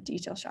just some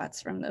detail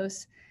shots from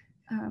those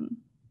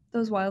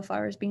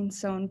wildflowers being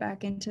sewn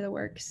back into the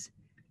works.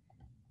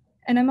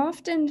 And I'm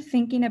often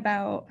thinking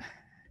about,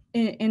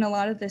 in a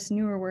lot of this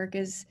newer work,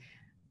 is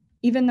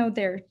even though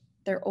they're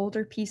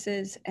older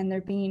pieces and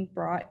they're being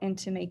brought in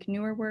to make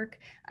newer work,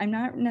 I'm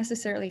not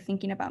necessarily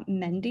thinking about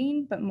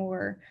mending, but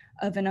more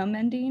of an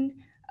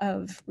amending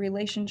of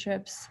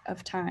relationships,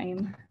 of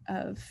time,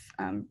 of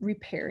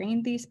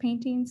repairing these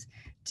paintings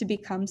to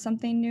become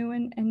something new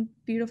and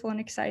beautiful and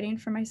exciting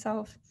for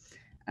myself.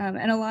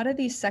 And a lot of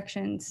these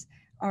sections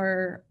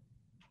are,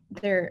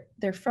 they're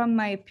from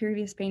my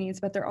previous paintings,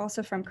 but they're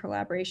also from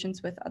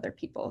collaborations with other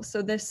people.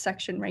 So this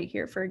section right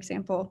here, for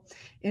example,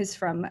 is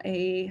from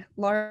a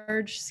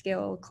large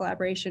scale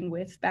collaboration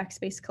with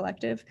Backspace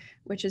Collective,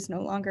 which is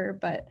no longer,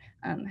 but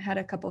had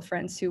a couple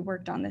friends who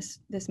worked on this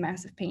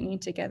massive painting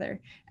together.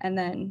 And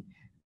then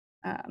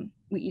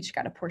we each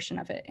got a portion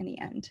of it in the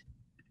end.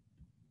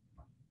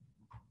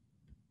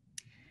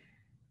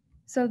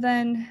 So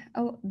then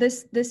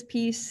this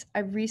piece, I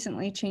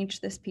recently changed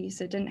this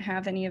piece. It didn't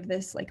have any of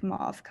this like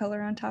mauve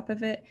color on top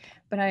of it,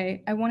 but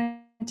I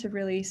wanted to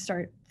really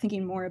start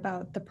thinking more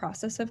about the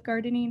process of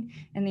gardening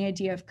and the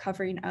idea of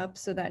covering up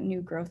so that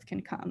new growth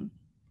can come.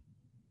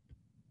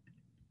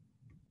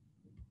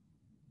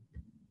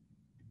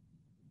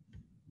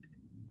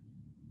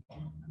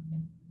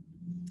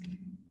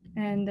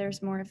 And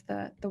there's more of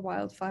the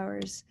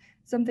wildflowers.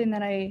 Something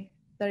that I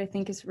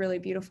think is really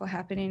beautiful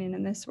happening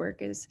in this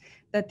work is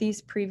that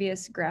these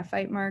previous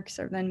graphite marks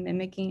are then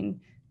mimicking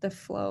the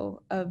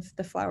flow of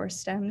the flower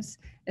stems,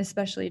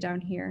 especially down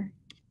here.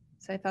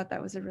 So I thought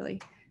that was a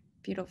really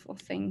beautiful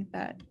thing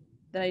that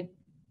I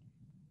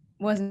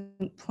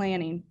wasn't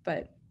planning,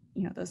 but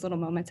you know, those little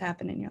moments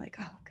happen and you're like,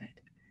 oh,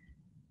 good.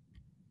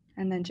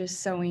 And then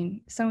just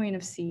sowing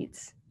of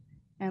seeds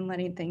and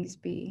letting things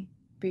be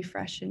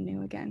fresh and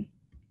new again.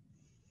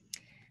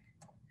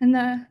 And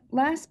the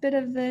last bit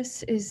of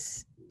this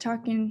is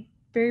talking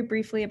very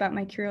briefly about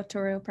my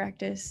curatorial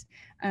practice.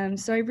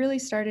 So I really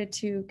started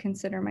to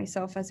consider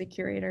myself as a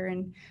curator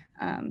in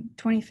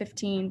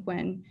 2015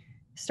 when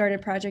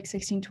started Project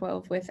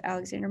 1612 with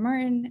Alexander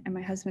Martin and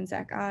my husband,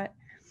 Zach Ott.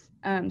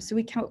 So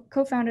we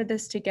co-founded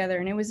this together,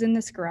 and it was in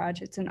this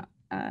garage. It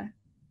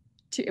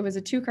was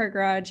a 2-car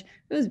garage.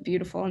 It was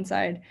beautiful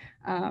inside.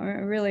 I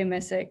really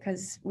miss it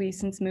because we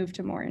since moved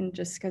to Morton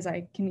just because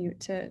I commute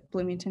to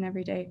Bloomington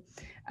every day.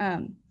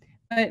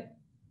 But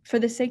for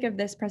the sake of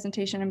this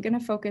presentation, I'm going to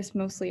focus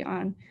mostly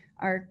on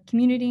our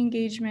community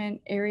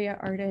engagement, area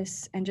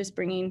artists, and just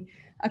bringing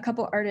a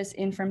couple artists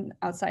in from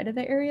outside of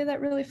the area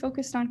that really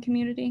focused on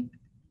community.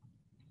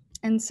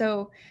 And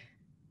so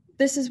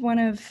this is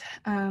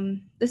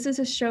this is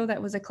a show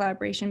that was a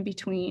collaboration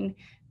between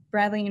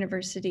Bradley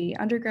University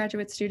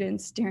undergraduate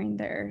students during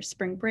their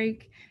spring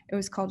break. It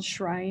was called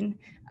Shrine.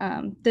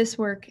 This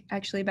work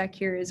actually back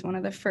here is one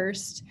of the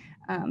first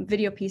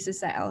video pieces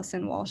that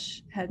Allison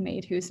Walsh had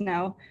made, who's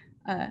now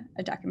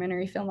a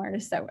documentary film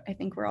artist that I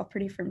think we're all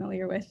pretty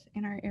familiar with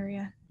in our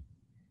area.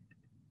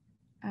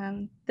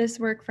 This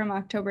work from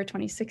October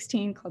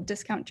 2016 called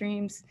Discount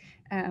Dreams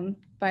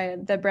by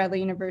the Bradley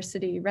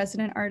University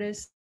resident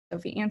artist,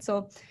 Sophie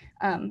Ansell,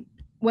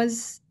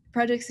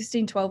 Project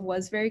 1612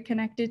 was very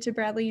connected to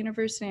Bradley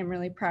University. I'm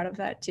really proud of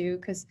that too,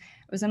 because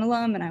I was an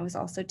alum and I was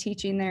also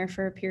teaching there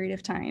for a period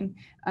of time.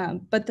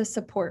 But the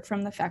support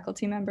from the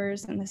faculty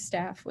members and the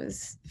staff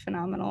was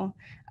phenomenal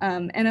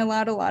and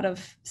allowed a lot of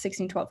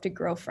 1612 to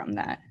grow from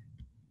that.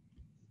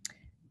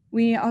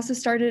 We also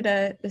started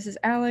this is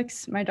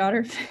Alex, my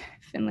daughter,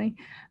 Finley,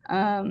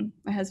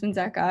 my husband,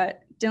 Zach Ott,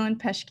 Dylan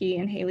Peschke,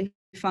 and Haley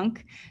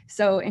Funk.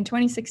 So in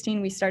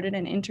 2016, we started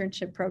an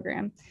internship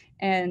program,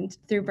 and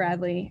through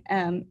Bradley,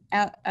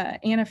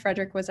 Anna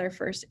Frederick was our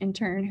first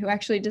intern who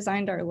actually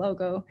designed our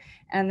logo.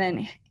 And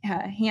then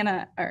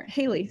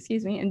Haley,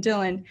 and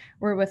Dylan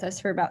were with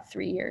us for about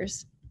 3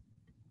 years.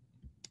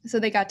 So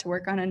they got to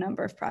work on a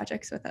number of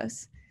projects with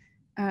us.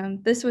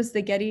 This was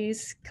the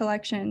Geddes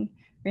collection,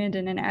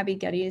 Brandon and Abby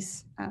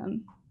Geddes,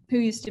 who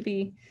used to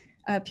be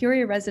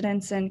Peoria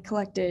residents and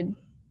collected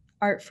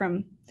art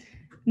from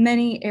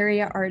many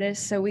area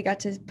artists. So we got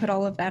to put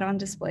all of that on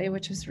display,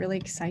 which was really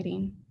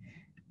exciting.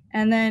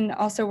 And then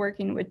also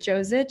working with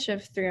Joe Zich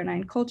of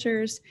 309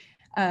 Cultures.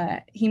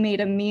 He made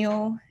a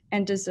meal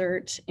and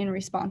dessert in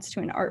response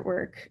to an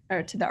artwork,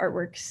 or to the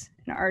artworks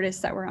and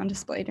artists that were on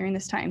display during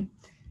this time.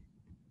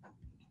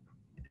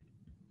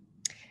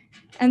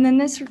 And then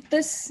this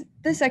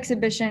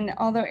exhibition,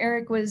 although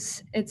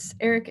it's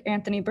Eric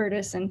Anthony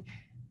Berdis, and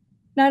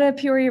not a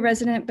Peoria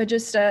resident, but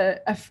just a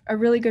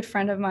really good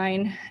friend of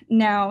mine.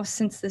 Now,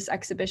 since this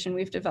exhibition,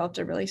 we've developed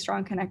a really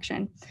strong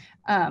connection.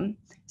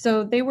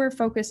 So they were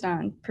focused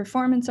on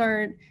performance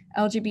art,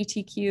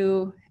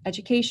 LGBTQ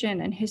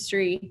education and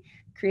history,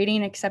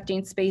 creating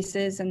accepting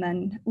spaces, and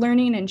then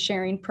learning and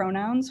sharing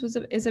pronouns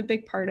is a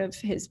big part of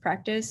his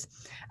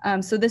practice.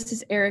 So this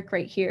is Eric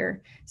right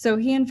here. So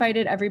he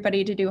invited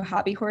everybody to do a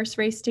hobby horse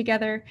race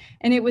together.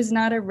 And it was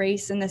not a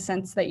race in the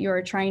sense that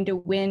you're trying to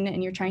win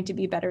and you're trying to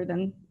be better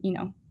than,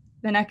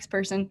 the next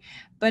person,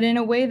 but in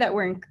a way that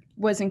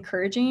was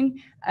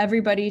encouraging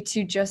everybody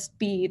to just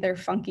be their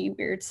funky,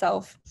 weird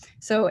self.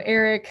 So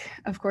Eric,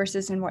 of course,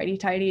 is in whitey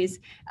tighties.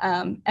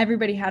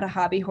 Everybody had a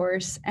hobby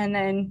horse, and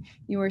then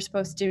you were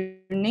supposed to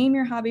name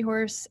your hobby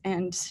horse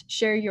and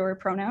share your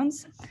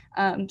pronouns.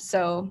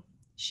 So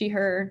she,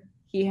 her,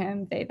 he,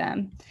 him, they,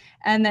 them.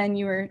 And then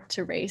you were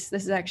to race.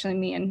 This is actually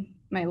me and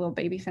my little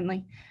baby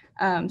Finley.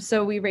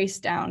 So we race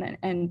down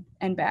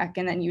and back,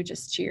 and then you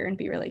just cheer and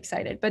be really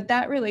excited. But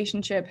that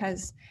relationship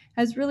has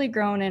really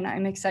grown, and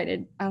I'm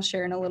excited. I'll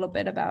share in a little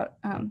bit about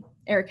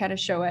Eric had a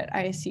show at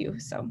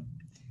ISU. So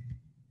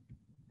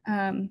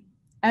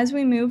as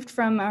we moved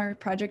from our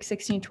Project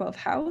 1612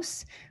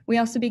 house, we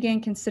also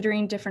began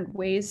considering different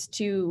ways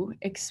to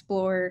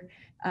explore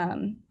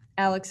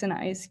Alex and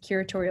I's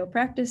curatorial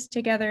practice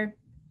together.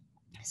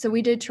 So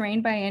we did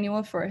Terrain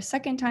Biannual for a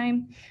second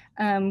time,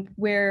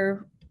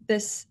 where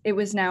it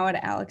was now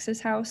at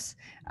Alex's house.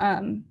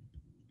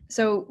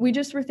 So we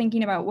just were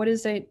thinking about, what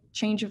is a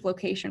change of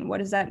location? What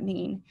does that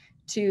mean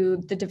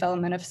to the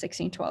development of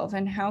 1612?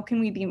 And how can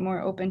we be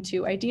more open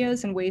to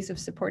ideas and ways of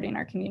supporting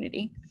our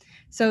community?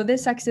 So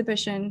this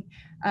exhibition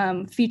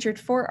featured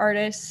 4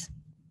 artists.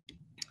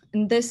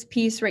 And this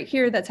piece right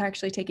here that's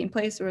actually taking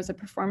place, there was a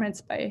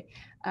performance by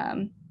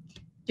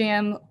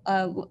Jam,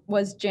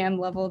 was Jam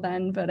level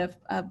then, but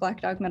of Black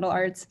Dog Metal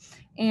Arts,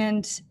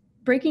 and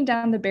breaking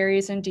down the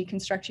barriers and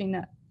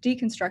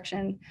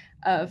deconstruction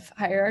of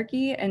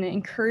hierarchy and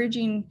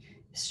encouraging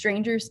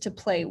strangers to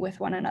play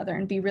with one another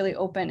and be really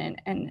open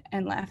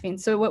and laughing.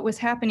 So what was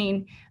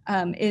happening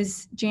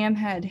is Jam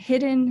had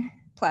hidden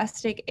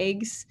plastic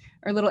eggs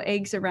or little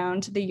eggs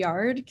around the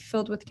yard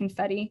filled with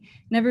confetti,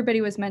 and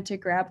everybody was meant to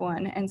grab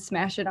one and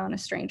smash it on a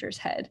stranger's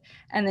head.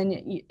 And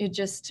then it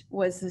just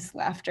was this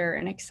laughter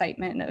and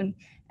excitement and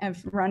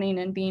of running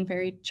and being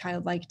very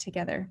childlike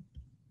together.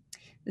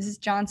 This is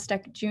John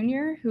Steck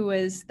Jr., who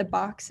was the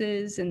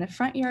boxes in the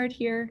front yard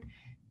here.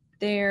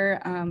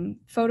 They're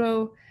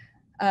photo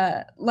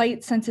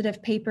light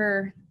sensitive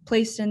paper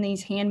placed in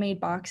these handmade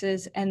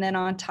boxes, and then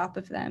on top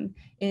of them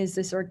is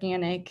this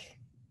organic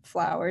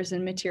flowers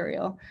and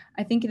material.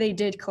 I think they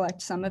did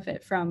collect some of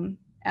it from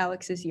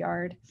Alex's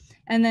yard.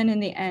 And then in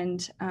the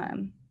end,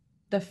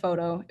 the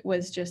photo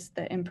was just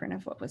the imprint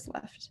of what was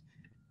left.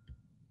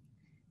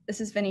 This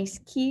is Venice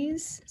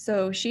Keys.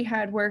 So she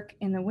had work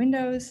in the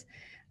windows.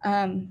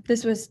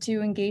 This was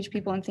to engage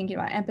people in thinking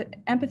about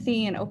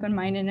empathy and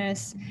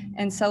open-mindedness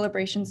and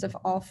celebrations of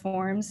all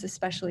forms,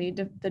 especially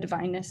the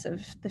divineness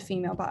of the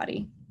female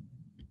body.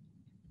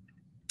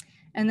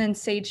 And then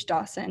Sage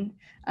Dawson.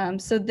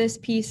 So this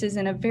piece is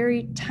in a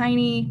very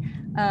tiny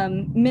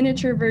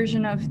miniature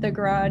version of the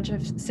garage of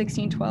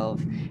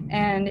 1612,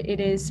 and it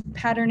is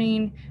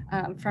patterning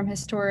from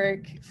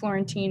historic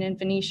Florentine and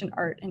Venetian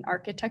art and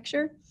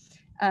architecture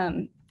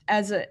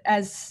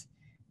as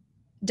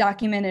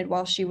documented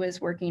while she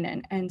was working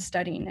and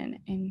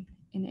studying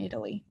in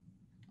Italy.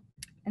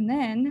 And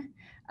then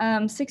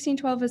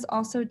 1612 has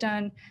also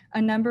done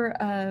a number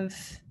of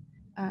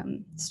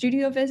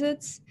studio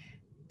visits.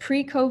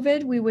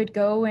 Pre-COVID, we would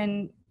go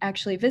and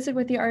actually visit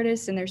with the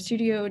artists in their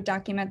studio,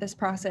 document this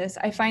process.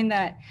 I find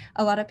that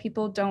a lot of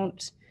people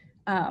don't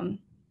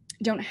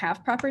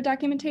have proper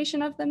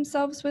documentation of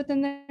themselves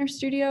within their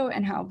studio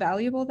and how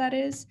valuable that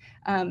is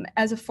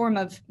as a form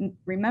of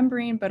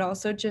remembering, but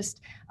also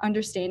just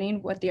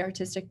understanding what the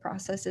artistic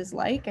process is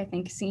like. I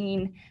think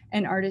seeing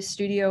an artist's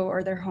studio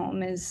or their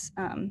home is,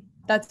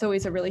 that's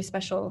always a really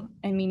special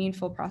and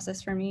meaningful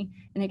process for me,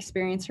 an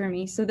experience for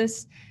me. So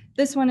this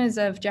one is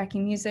of Jackie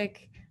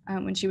Music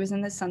when she was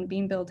in the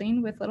Sunbeam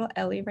building with little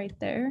Ellie right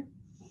there.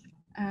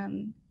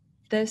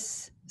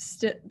 This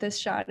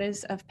shot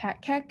is of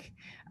Pat Keck.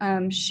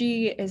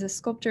 She is a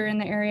sculptor in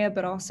the area,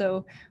 but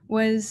also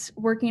was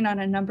working on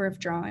a number of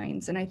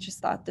drawings. And I just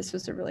thought this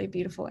was a really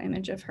beautiful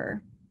image of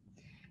her.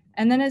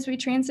 And then as we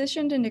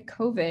transitioned into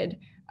COVID,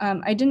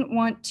 I didn't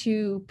want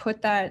to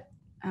put that,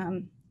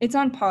 it's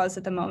on pause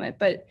at the moment,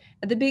 but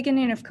at the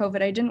beginning of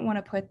COVID, I didn't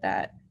want to put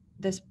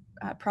this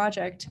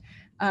project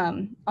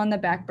on the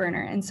back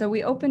burner. And so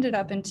we opened it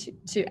up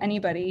to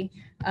anybody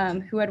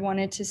who had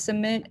wanted to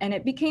submit, and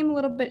it became a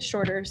little bit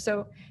shorter.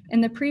 So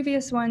in the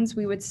previous ones,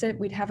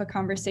 we'd have a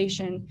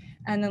conversation,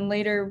 and then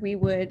later we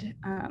would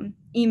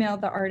email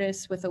the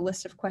artists with a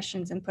list of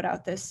questions and put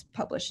out this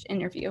published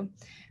interview.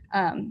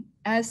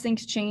 As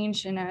things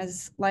changed and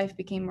as life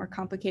became more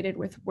complicated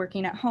with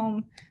working at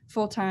home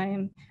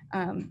full-time,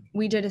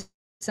 we did a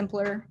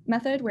simpler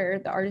method where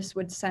the artists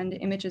would send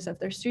images of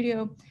their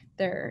studio,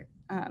 their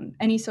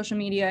any social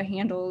media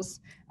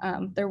handles,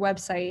 their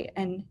website,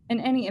 and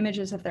any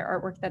images of their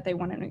artwork that they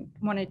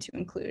wanted to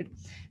include.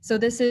 So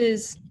this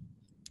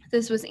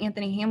was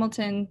Anthony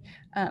Hamilton,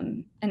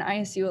 an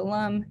ISU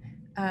alum,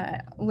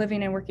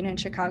 living and working in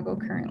Chicago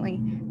currently,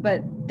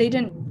 but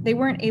they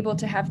weren't able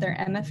to have their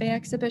MFA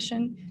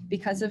exhibition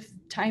because of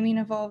timing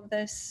of all of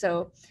this.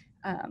 So,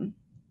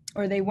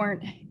 or they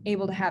weren't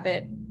able to have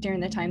it during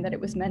the time that it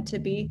was meant to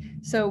be.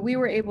 So we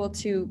were able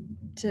to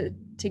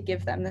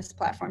give them this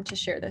platform to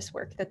share this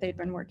work that they'd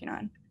been working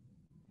on.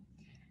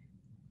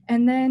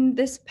 And then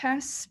this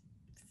past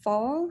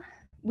fall,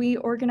 we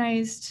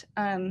organized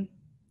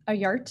a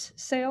yart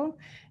sale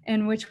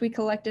in which we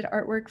collected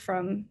artwork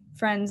from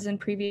friends and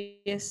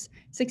previous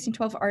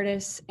 1612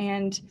 artists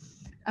and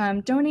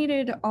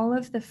donated all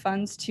of the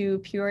funds to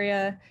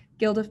Peoria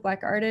Guild of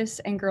Black Artists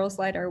and Girls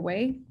Light Our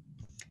Way.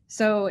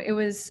 So it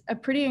was a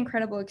pretty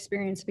incredible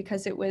experience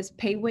because it was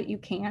pay what you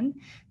can.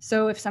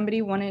 So if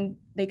somebody wanted,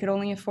 they could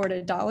only afford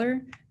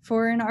 $1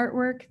 for an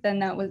artwork, then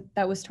that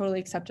was totally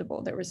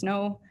acceptable. There was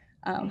no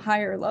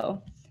high or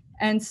low.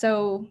 And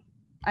so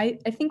I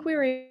think we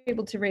were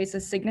able to raise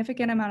a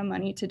significant amount of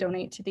money to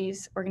donate to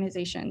these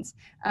organizations.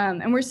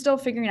 And we're still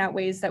figuring out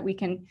ways that we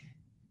can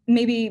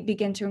maybe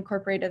begin to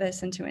incorporate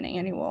this into an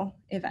annual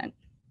event.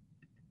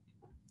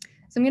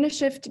 So I'm going to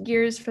shift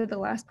gears for the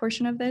last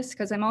portion of this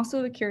because I'm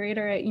also the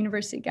curator at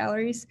University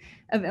Galleries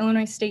of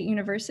Illinois State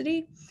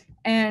University.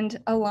 And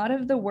a lot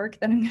of the work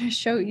that I'm going to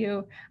show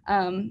you,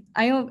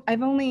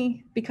 I've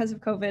only, because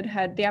of COVID,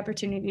 had the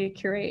opportunity to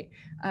curate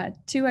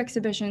 2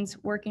 exhibitions,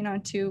 working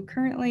on 2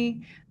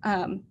 currently.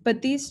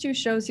 But these 2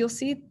 shows, you'll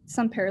see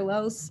some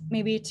parallels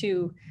maybe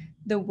to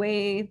the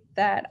way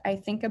that I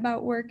think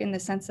about work, in the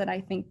sense that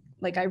I think,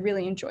 like, I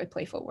really enjoy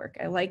playful work.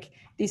 I like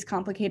these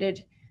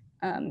complicated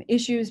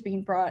issues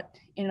being brought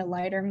in a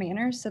lighter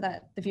manner so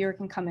that the viewer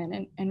can come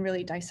in and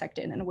really dissect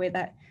it in a way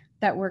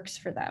that works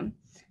for them.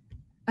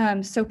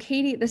 So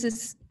Katie, this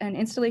is an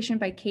installation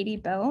by Katie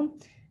Bell.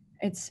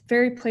 It's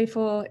very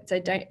playful.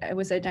 It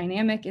was a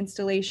dynamic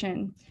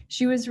installation.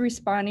 She was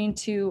responding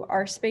to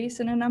our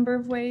space in a number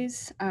of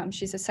ways.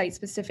 She's a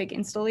site-specific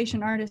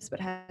installation artist, but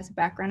has a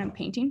background in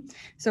painting.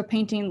 So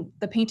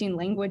the painting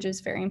language is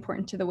very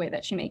important to the way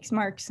that she makes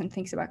marks and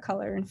thinks about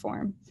color and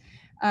form.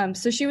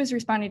 So she was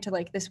responding to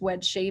like this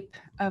wedge shape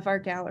of our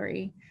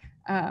gallery,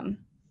 and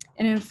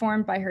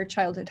informed by her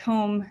childhood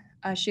home.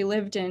 She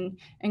lived in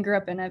and grew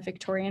up in a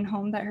Victorian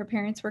home that her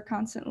parents were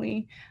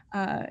constantly,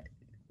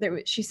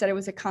 she said it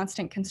was a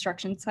constant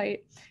construction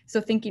site.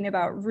 So thinking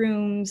about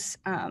rooms,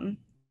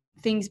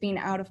 things being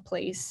out of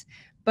place.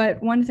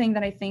 But one thing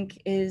that I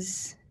think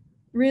is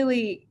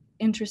really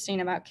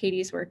interesting about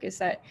Katie's work is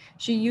that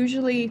she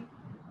usually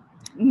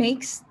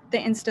makes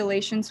the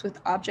installations with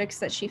objects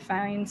that she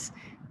finds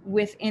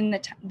within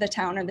the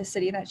town or the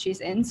city that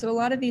she's in. So a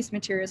lot of these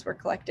materials were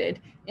collected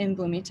in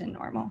Bloomington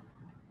Normal.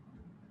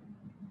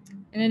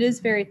 And it is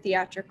very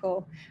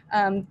theatrical.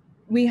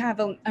 We have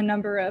a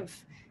number of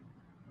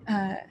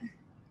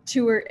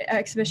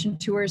exhibition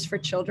tours for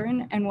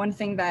children. And one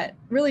thing that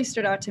really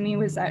stood out to me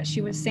was that she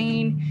was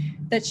saying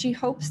that she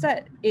hopes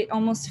that it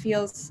almost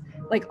feels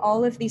like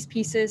all of these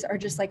pieces are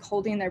just like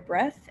holding their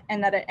breath,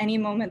 and that at any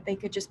moment they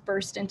could just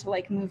burst into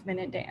like movement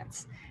and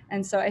dance.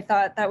 And so I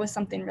thought that was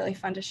something really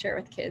fun to share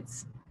with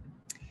kids.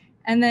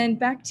 And then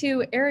back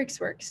to Eric's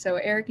work. So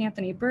Eric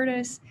Anthony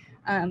Berdis,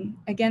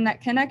 again,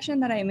 that connection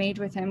that I made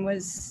with him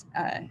was,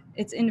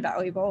 it's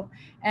invaluable.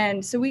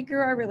 And so we grew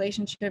our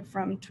relationship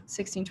from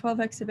 1612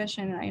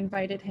 exhibition, and I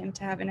invited him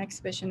to have an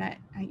exhibition at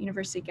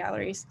University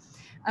Galleries,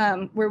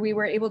 where we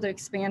were able to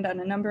expand on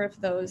a number of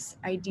those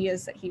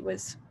ideas that he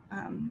was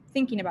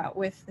thinking about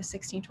with the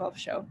 1612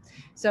 show.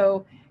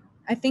 So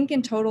I think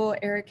in total,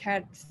 Eric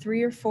had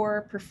 3 or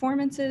 4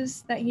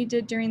 performances that he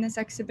did during this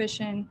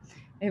exhibition.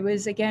 It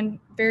was, again,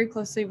 very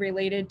closely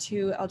related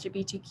to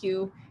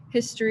LGBTQ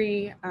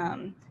history,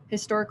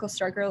 historical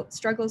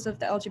struggles of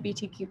the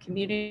LGBTQ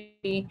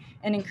community,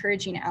 and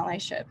encouraging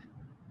allyship.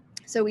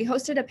 So we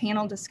hosted a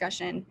panel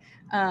discussion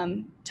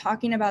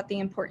talking about the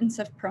importance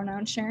of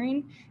pronoun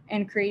sharing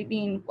and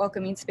creating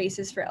welcoming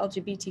spaces for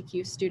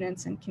LGBTQ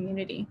students and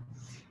community.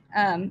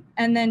 And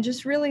then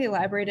just really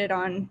elaborated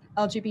on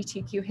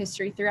LGBTQ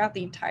history throughout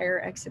the entire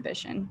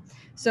exhibition.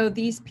 So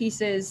these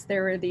pieces,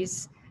 there were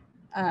these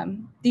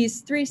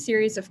 3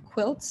 series of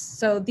quilts.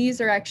 So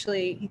these are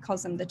actually, he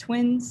calls them the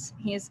twins.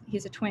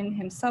 He's a twin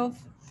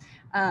himself,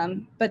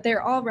 but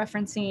they're all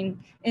referencing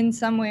in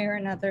some way or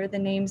another the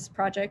NAMES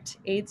Project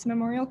AIDS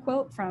Memorial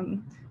Quilt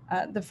from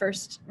the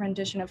first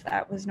rendition of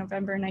that was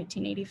November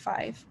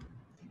 1985.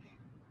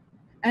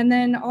 And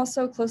then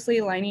also closely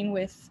aligning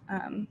with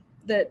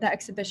the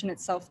exhibition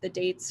itself, the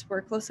dates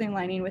were closely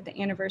aligning with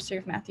the anniversary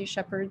of Matthew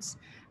Shepard's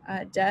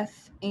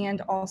death,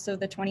 and also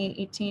the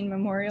 2018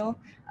 memorial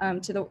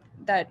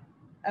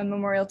a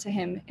memorial to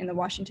him in the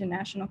Washington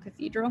National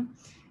Cathedral.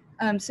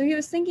 So he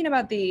was thinking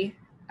about the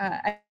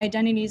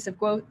identities of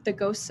the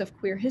ghosts of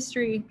queer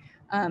history,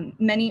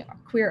 many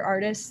queer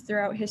artists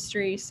throughout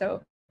history.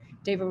 So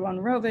David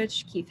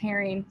Wojnarowicz, Keith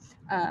Haring,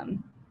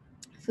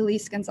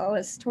 Felice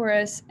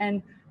Gonzalez-Torres,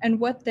 and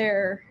what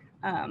their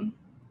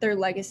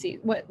legacy,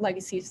 what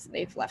legacies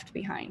they've left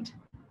behind.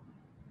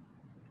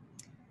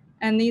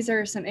 And these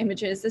are some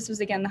images. This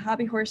was, again, the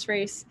hobby horse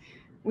race.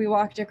 We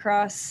walked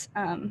across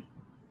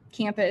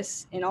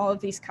campus in all of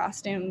these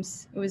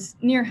costumes. It was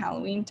near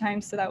Halloween time,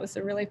 so that was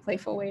a really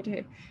playful way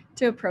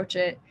to approach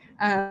it.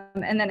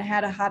 And then it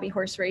had a hobby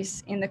horse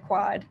race in the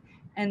quad.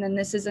 And then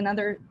this was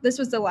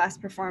the last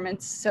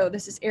performance. So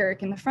this is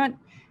Eric in the front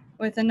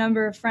with a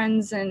number of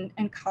friends and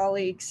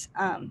colleagues.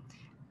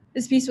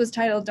 This piece was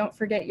titled "Don't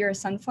Forget You're a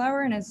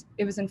Sunflower," and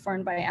it was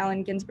informed by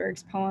Allen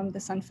Ginsberg's poem, The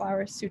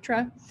Sunflower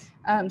Sutra.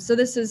 So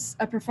this is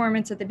a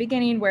performance at the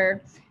beginning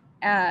where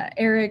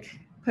Eric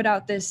put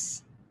out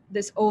this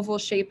oval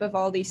shape of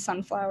all these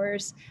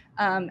sunflowers,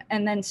 and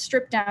then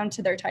stripped down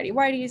to their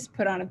tidy-whities,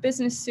 put on a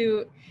business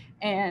suit,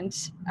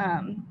 and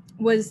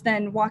was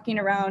then walking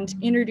around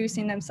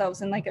introducing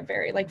themselves in like a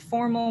very like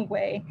formal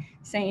way,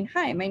 saying,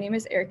 hi, my name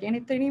is Eric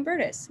Anthony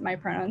Berdis. My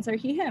pronouns are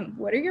he, him.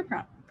 What are your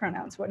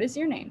pronouns? What is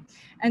your name?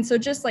 And so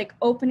just like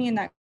opening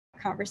that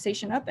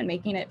conversation up and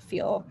making it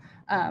feel,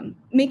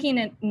 making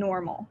it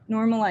normal,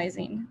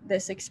 normalizing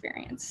this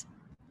experience.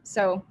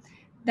 So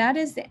that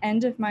is the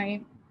end of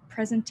my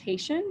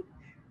presentation.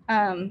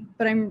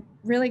 But I'm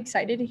really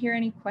excited to hear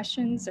any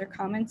questions or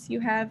comments you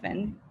have,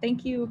 and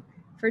thank you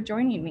for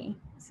joining me.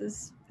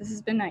 This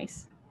has been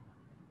nice.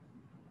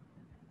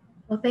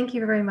 Well, thank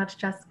you very much,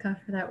 Jessica,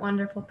 for that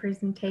wonderful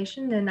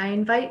presentation. And I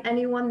invite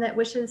anyone that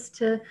wishes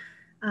to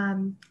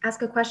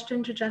ask a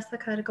question to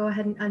Jessica to go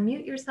ahead and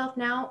unmute yourself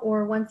now,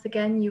 or once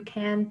again, you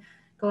can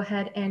go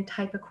ahead and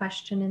type a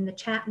question in the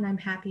chat and I'm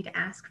happy to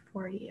ask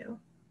for you.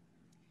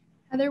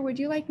 Heather, would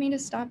you like me to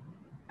stop?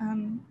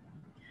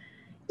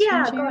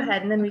 Yeah, go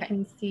ahead, and then we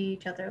can see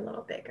each other a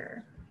little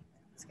bigger.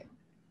 That's good.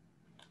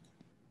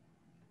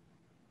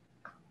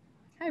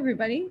 Hi,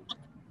 everybody.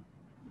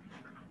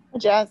 Hi,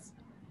 Jess.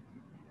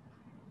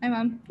 Hi,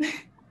 Mom.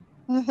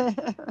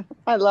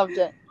 I loved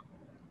it.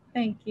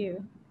 Thank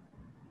you.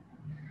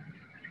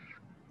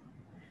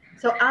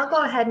 So I'll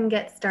go ahead and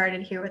get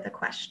started here with a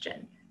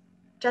question.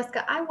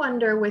 Jessica, I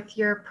wonder, with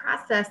your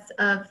process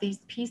of these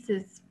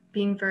pieces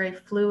being very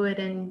fluid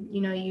and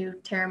you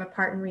tear them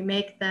apart and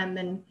remake them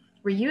and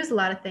reuse a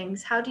lot of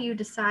things, how do you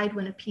decide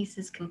when a piece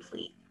is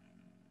complete?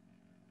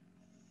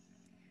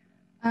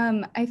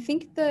 I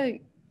think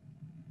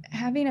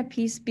having a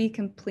piece be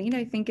complete,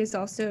 I think, is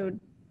also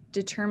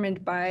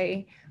determined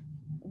by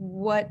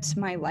what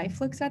my life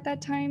looks at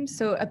that time.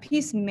 So a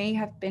piece may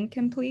have been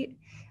complete,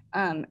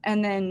 and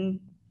then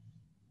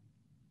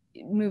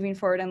moving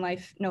forward in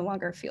life no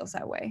longer feels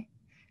that way.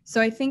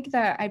 So I think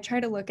that I try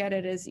to look at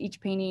it as each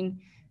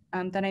painting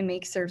that I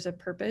make serves a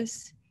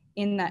purpose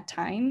in that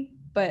time,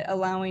 but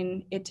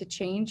allowing it to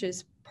change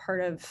is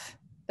part of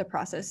the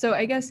process. So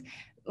I guess,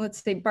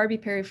 let's say Barbie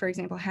Perry, for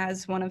example,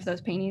 has one of those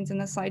paintings in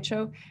the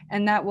slideshow,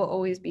 and that will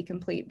always be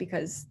complete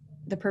because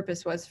the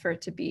purpose was for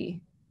it to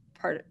be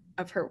part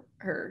of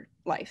her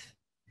life.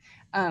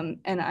 And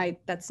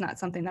that's not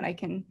something that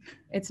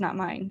it's not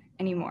mine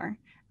anymore.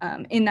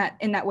 In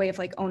that way of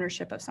like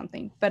ownership of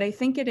something. But I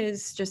think it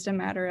is just a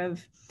matter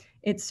of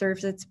it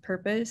serves its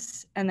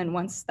purpose, and then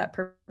once that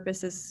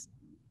purpose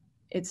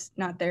it's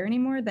not there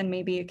anymore, then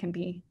maybe it can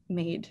be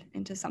made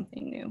into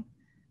something new.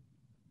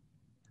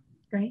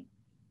 Great.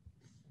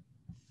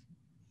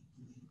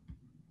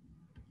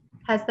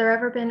 Has there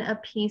ever been a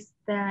piece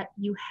that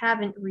you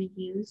haven't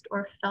reused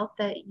or felt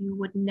that you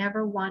would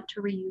never want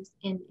to reuse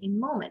in a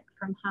moment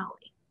from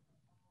Holly?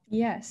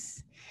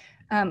 Yes.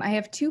 I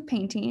have two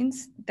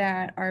paintings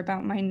that are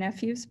about my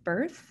nephew's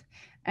birth,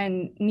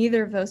 and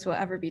neither of those will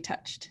ever be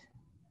touched.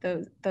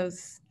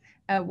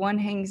 One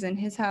hangs in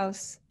his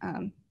house,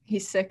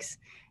 he's 6,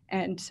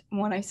 and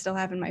one I still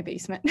have in my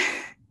basement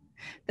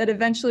that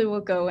eventually will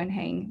go and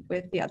hang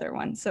with the other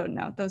one. So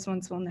no, those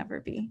ones will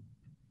never be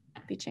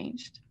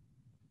changed.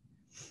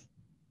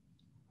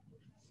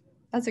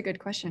 That's a good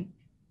question.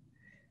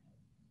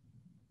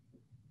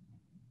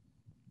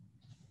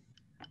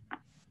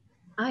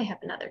 I have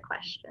another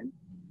question.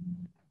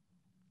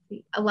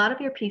 A lot of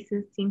your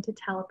pieces seem to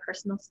tell a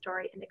personal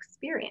story and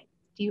experience.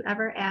 Do you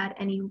ever add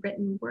any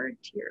written word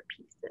to your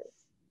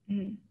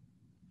pieces?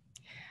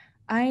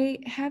 I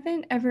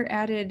haven't ever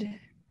added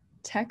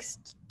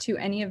text to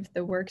any of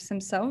the works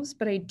themselves,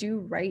 but I do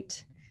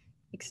write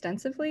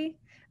extensively.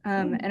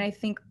 And I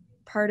think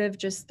part of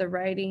just the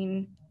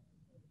writing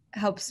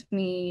helps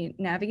me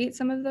navigate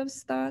some of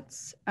those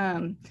thoughts.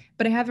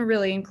 But I haven't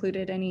really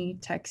included any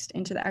text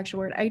into the actual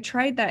word. I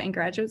tried that in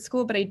graduate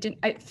school, but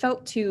it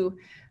felt too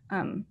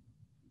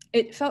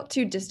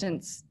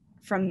distant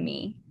from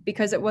me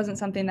because it wasn't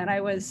something that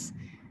I was,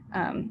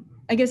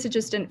 I guess it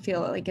just didn't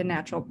feel like a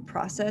natural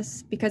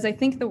process, because I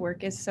think the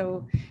work is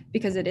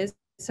because it is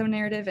so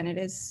narrative and it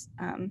is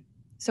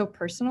so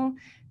personal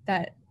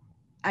that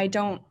I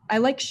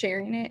like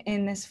sharing it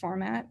in this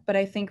format, but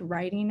I think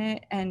writing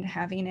it and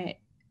having it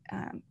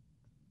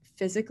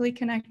physically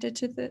connected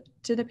to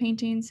the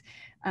paintings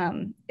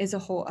is a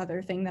whole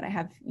other thing that I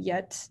have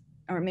yet,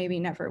 or maybe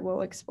never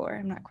will explore.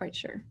 I'm not quite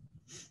sure.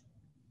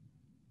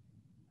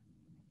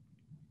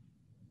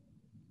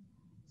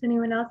 Does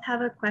anyone else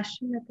have a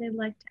question that they'd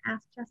like to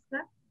ask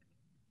Jessica?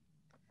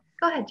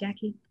 Go ahead,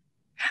 Jackie.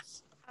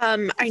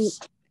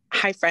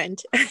 Hi,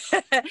 friend.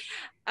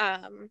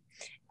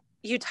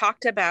 You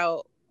talked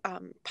about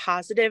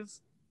positive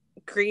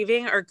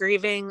grieving, or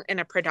grieving in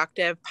a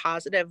productive,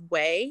 positive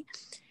way.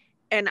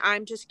 And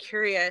I'm just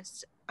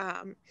curious,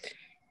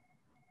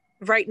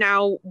 right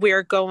now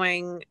we're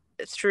going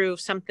through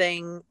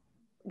something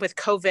with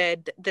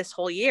COVID this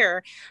whole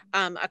year,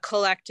 a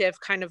collective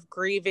kind of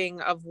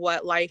grieving of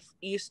what life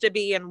used to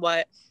be and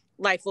what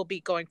life will be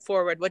going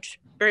forward, which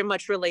very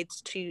much relates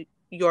to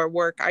your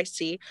work, I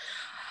see.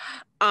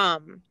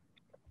 How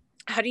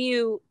do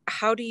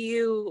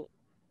you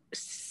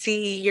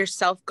see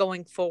yourself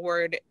going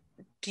forward?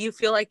 Do you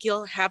feel like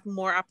you'll have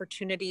more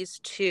opportunities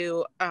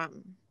to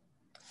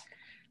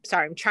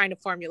sorry, I'm trying to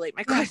formulate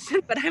my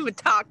question, but I'm a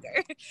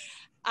talker.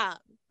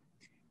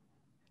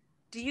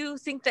 Do you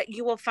think that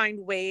you will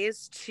find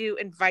ways to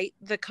invite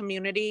the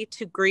community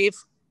to grieve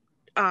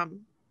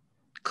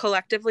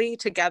collectively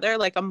together,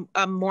 like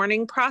a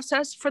mourning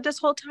process for this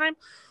whole time?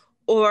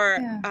 Or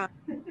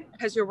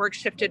has your work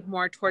shifted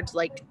more towards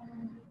like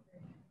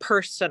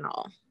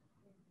personal?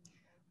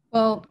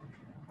 Well,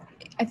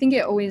 I think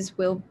it always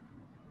will.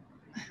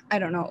 I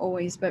don't know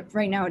always, but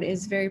right now it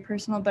is very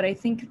personal. But I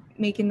think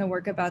making the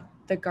work about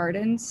the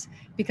gardens,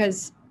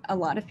 because a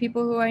lot of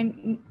people who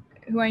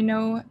I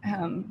know,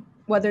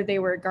 whether they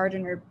were a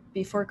gardener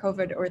before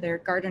COVID or they're a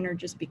gardener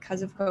just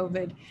because of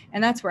COVID,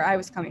 and that's where I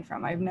was coming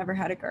from. I've never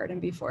had a garden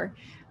before.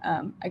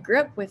 I grew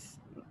up with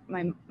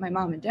my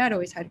mom and dad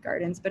always had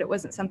gardens, but it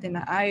wasn't something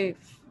that I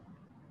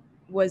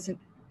wasn't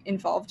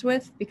involved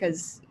with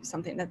because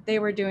something that they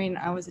were doing.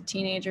 I was a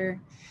teenager.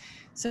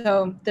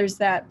 So there's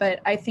that. But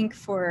I think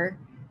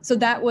so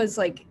that was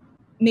like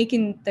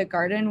making the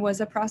garden was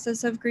a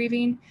process of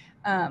grieving.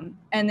 And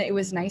it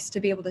was nice to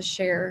be able to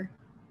share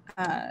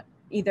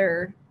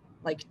either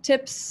like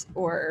tips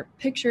or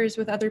pictures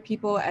with other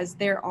people as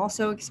they're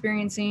also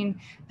experiencing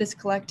this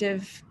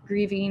collective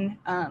grieving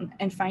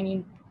and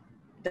finding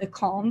the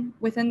calm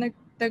within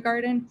the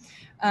garden.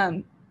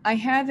 I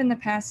have in the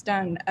past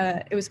done,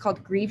 it was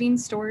called Grieving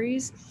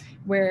Stories,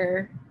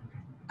 where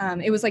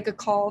it was like a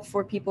call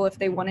for people if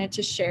they wanted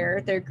to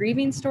share their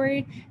grieving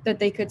story, that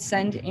they could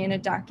send in a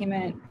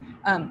document,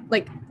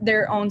 like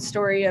their own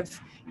story of,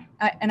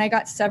 and I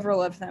got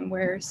several of them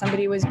where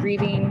somebody was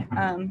grieving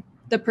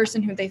the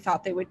person who they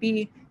thought they would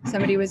be,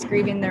 somebody was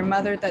grieving their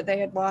mother that they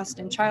had lost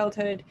in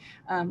childhood,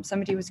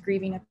 somebody was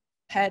grieving a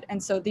pet.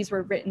 And so these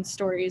were written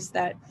stories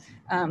that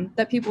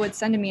that people would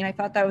send to me. And I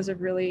thought that was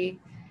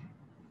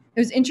it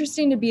was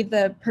interesting to be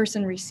the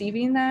person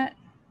receiving that,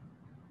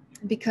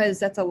 because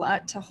that's a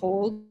lot to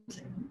hold.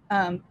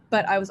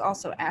 But I was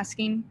also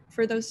asking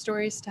for those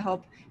stories to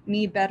help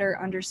me better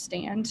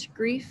understand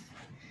grief.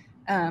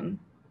 So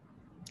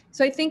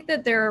I think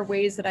that there are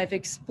ways that I've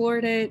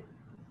explored it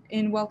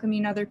in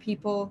welcoming other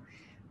people.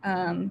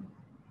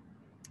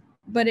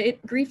 But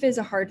grief is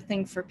a hard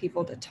thing for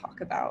people to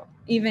talk about,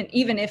 even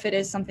if it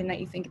is something that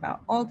you think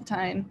about all the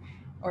time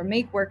or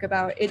make work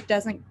about.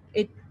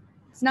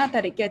 It's not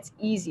that it gets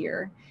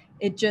easier.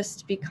 It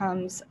just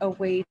becomes a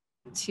way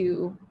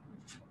to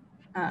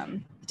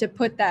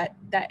put that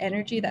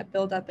energy, that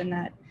build up,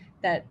 and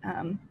that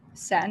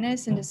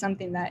sadness into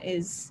something that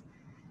is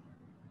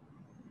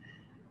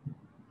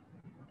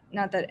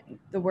not that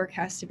the work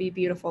has to be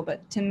beautiful,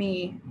 but to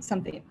me,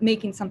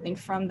 making something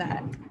from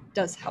that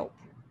does help.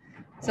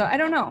 So I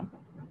don't know.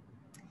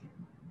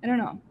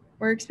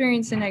 We're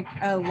experiencing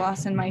a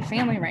loss in my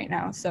family right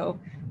now, so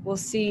we'll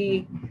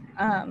see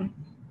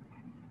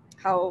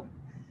how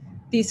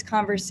these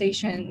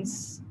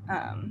conversations,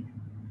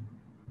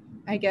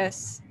 I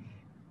guess,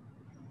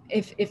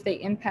 if they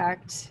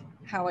impact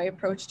how I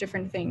approach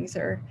different things,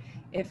 or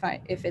if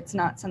it's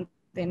not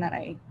something that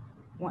I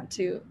want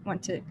to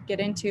get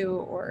into,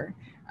 or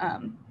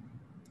I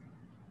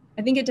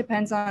think it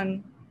depends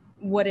on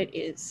what it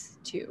is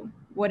too,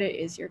 what it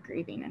is you're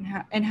grieving,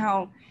 and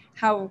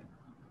how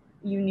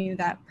you knew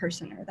that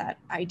person or that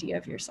idea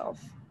of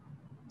yourself.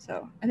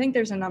 So I think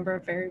there's a number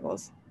of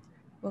variables.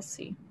 We'll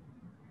see.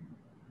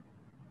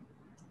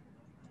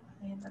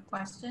 I have a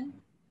question.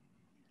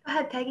 Go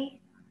ahead,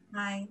 Peggy.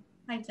 Hi,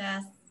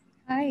 Jess.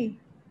 Hi.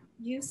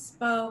 You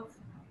spoke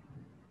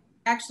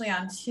actually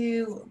on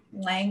two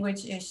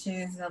language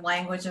issues, the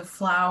language of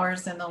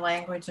flowers and the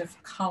language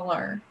of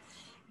color.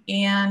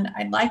 And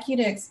I'd like you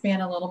to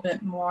expand a little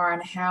bit more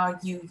on how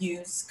you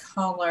use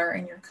color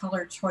and your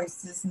color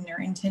choices and your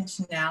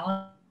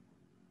intentionality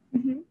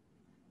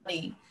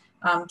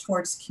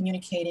towards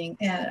communicating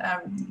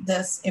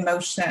this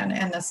emotion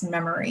and this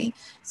memory.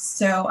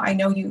 So I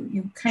know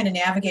you kind of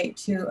navigate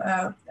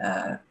to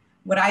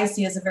what I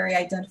see as a very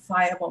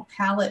identifiable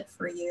palette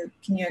for you.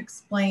 Can you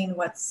explain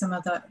what some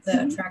of the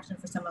attraction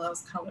for some of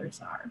those colors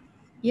are?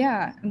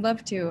 Yeah, I'd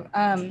love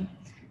to.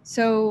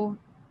 So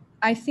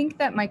I think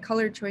that my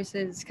color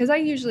choices, because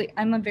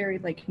I'm a very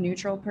like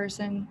neutral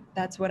person.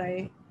 That's what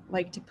I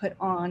like to put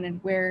on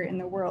and wear in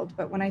the world.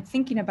 But when I'm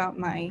thinking about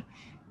my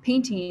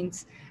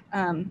paintings,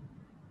 I'm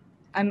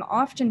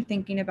often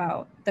thinking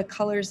about the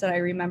colors that I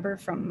remember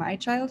from my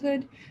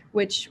childhood,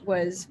 which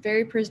was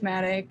very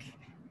prismatic.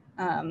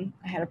 I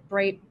had a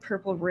bright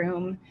purple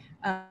room.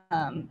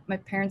 My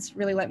parents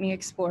really let me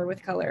explore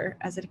with color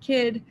as a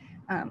kid,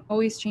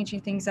 always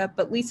changing things up.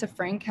 But Lisa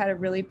Frank had a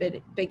really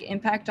big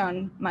impact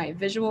on my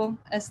visual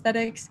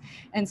aesthetics.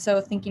 And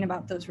so thinking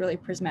about those really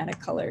prismatic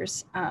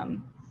colors,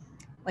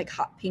 like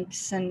hot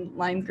pinks and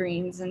lime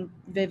greens and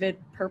vivid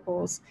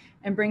purples,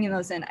 and bringing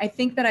those in. I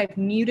think that I've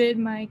muted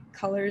my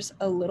colors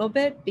a little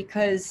bit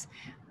because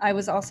I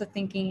was also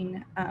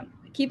thinking,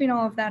 keeping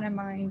all of that in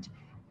mind,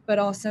 but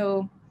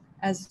also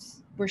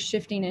as we're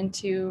shifting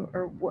into,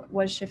 or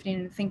was shifting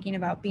and thinking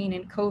about being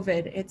in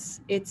COVID,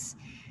 it's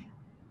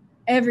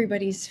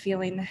everybody's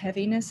feeling the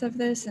heaviness of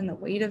this and the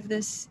weight of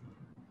this.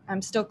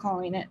 I'm still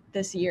calling it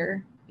this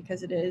year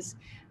because it is,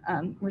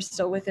 we're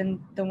still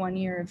within the 1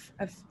 year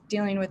of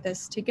dealing with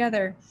this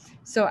together.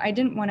 So I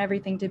didn't want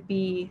everything to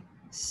be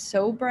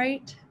so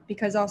bright,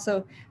 because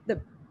also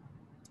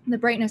the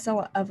brightness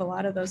of a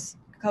lot of those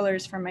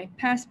colors from my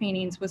past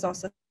paintings was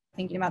also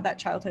thinking about that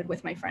childhood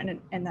with my friend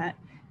and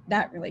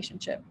that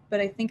relationship. But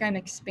I think I'm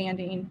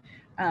expanding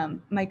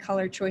my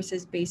color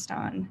choices based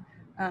on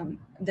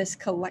this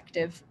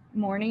collective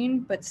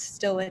mourning, but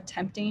still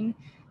attempting,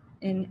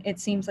 and it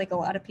seems like a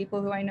lot of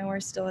people who I know are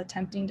still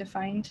attempting to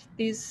find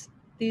these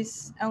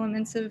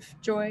elements of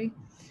joy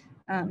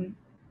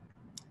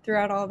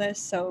throughout all this.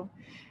 So,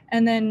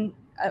 and then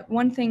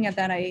one thing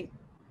that I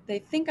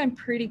think I'm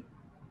pretty,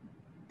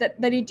 that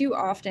I do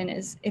often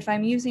is if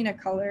I'm using a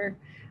color,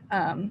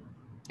 and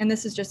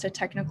this is just a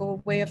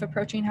technical way of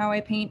approaching how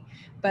I paint,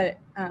 but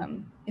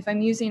if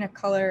I'm using a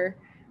color,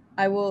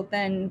 I will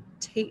then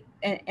take,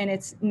 and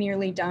it's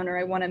nearly done, or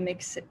I want to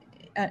mix it,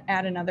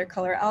 add another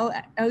color,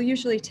 I'll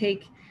usually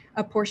take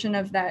a portion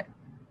of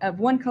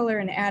one color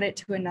and add it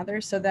to another,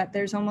 so that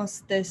there's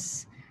almost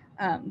this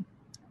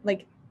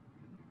like,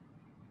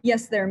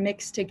 yes, they're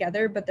mixed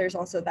together, but there's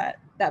also that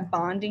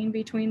bonding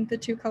between the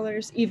two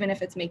colors, even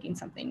if it's making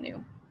something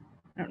new.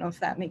 I don't know if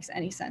that makes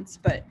any sense,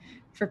 but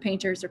for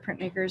painters or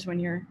printmakers, when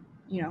you're,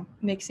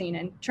 mixing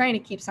and trying to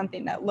keep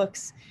something that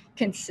looks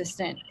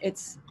consistent,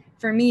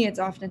 for me, it's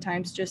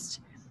oftentimes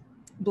just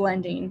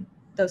blending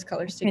those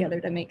colors together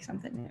to make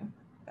something new.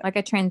 Like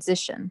a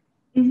transition.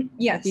 Mm-hmm.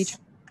 Yes.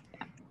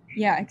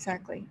 Yeah,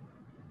 exactly.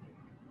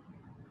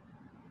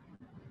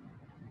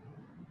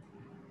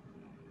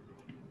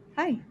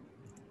 Hi.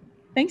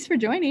 Thanks for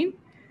joining.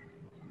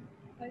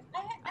 I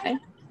have to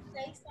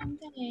say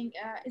something.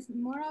 It's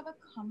more of a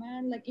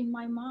comment, like in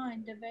my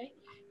mind, the way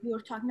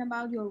you're talking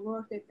about your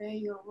work, the way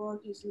your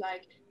work is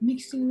like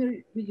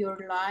mixing with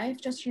your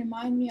life, just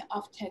remind me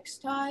of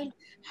textile,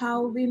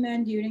 how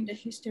women during the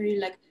history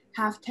like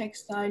have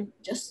textile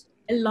just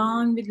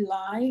along with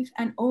life,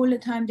 and all the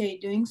time they're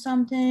doing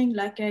something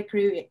like a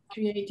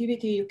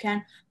creativity you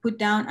can put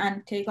down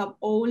and take up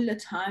all the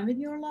time with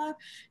your life.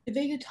 The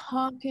way you're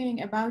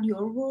talking about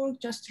your work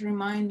just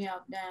remind me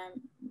of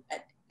them,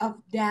 of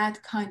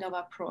that kind of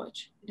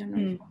approach. I don't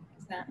know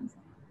if that makes sense.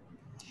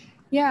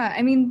 Yeah,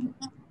 I mean,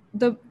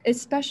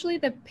 especially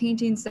the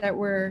paintings that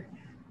were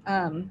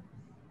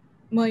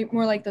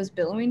more like those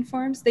billowing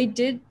forms, they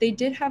did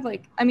have,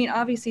 like, I mean,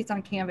 obviously it's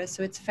on canvas,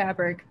 so it's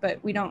fabric,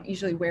 but we don't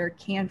usually wear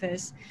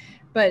canvas.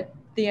 But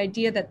the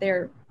idea that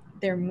they're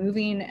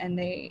moving and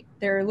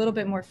they're a little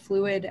bit more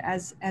fluid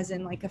as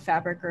in like a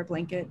fabric or a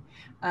blanket,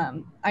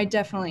 I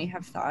definitely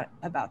have thought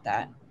about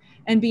that.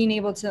 And being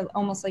able to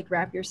almost like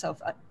wrap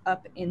yourself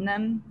up in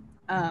them.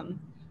 I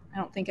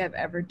don't think I've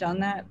ever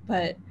done that,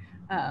 but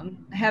I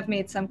have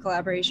made some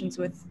collaborations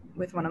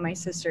with one of my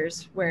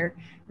sisters where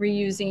we're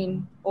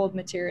using old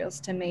materials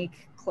to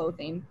make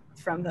clothing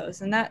from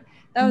those. And that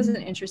was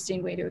an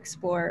interesting way to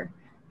explore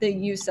the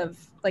use of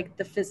like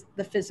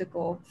the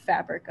physical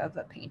fabric of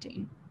a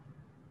painting.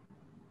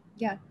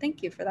 Yeah,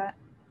 thank you for that.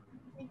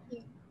 Thank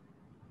you.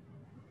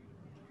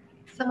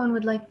 Someone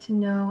would like to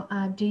know,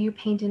 do you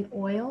paint in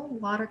oil,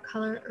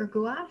 watercolor, or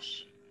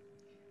gouache?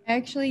 I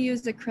actually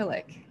use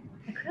acrylic.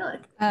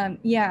 Acrylic?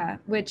 Yeah,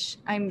 which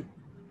I'm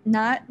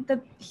not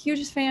the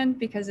hugest fan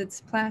because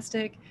it's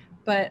plastic,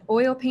 but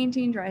oil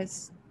painting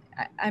dries.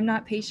 I'm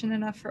not patient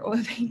enough for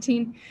oil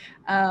painting.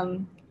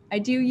 I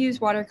do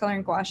use watercolor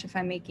and gouache if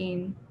I'm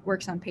making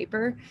works on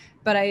paper,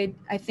 but I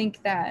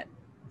think that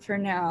for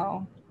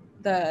now,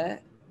 the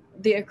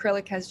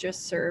acrylic has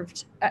just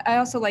served. I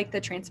also like the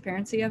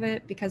transparency of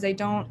it because I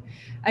don't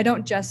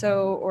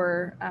gesso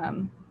or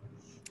I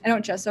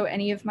don't gesso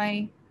any of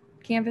my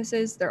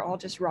canvases. They're all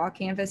just raw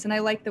canvas, and I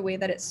like the way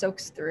that it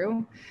soaks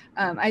through.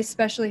 I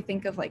especially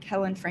think of like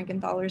Helen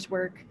Frankenthaler's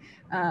work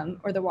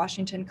or the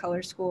Washington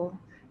Color School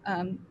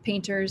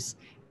painters,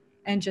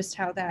 and just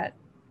how that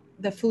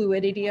the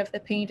fluidity of the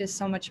paint is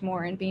so much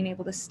more, and being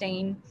able to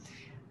stain.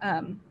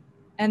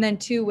 And then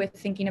too, with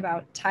thinking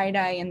about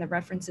tie-dye and the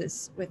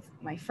references with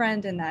my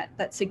friend and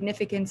that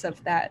significance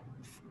of that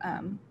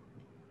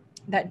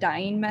that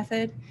dyeing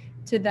method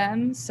to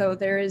them. So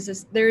there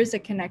is a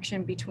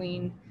connection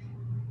between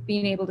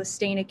being able to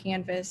stain a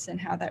canvas and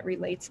how that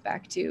relates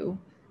back to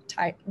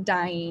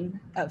dyeing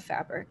of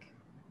fabric.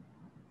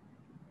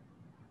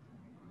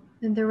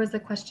 And there was a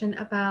question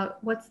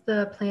about what's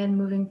the plan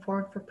moving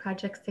forward for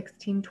Project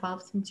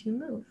 1612 since you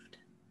moved?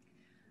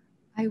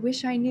 I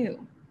wish I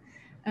knew.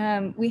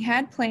 We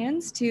had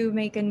plans to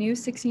make a new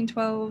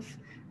 1612,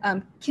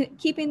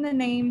 keeping the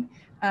name.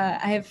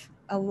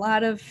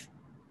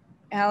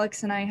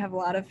 Alex and I have a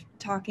lot of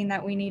talking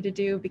that we need to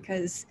do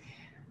because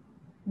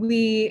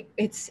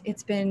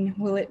it's been,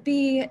 will it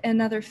be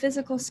another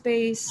physical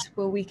space?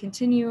 Will we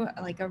continue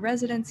like a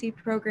residency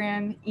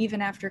program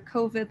even after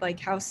COVID? Like,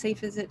 how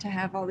safe is it to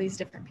have all these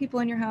different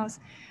people in your house?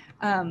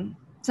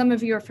 Some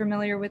of you are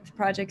familiar with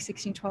Project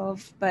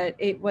 1612, but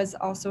it was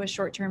also a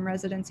short-term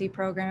residency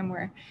program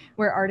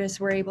where artists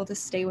were able to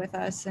stay with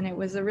us, and it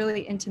was a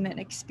really intimate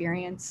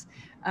experience.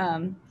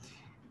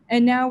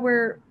 And now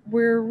we're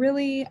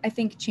really, I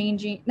think,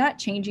 not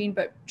changing,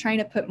 but trying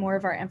to put more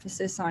of our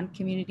emphasis on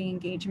community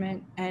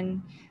engagement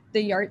and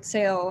the yard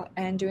sale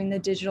and doing the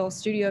digital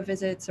studio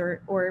visits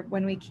or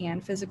when we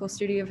can, physical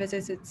studio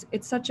visits.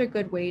 It's such a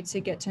good way to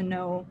get to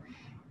know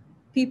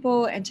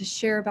people and to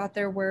share about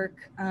their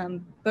work,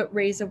 but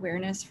raise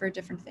awareness for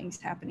different things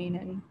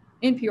happening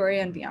in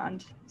Peoria and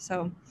beyond.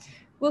 So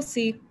we'll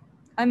see.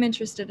 I'm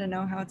interested to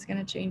know how it's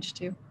going to change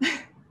too.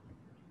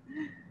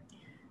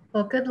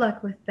 Well, good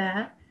luck with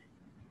that.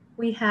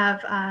 We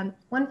have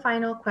one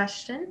final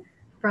question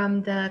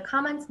from the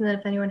comments, and then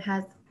if anyone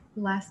has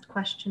last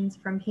questions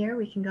from here,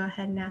 we can go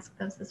ahead and ask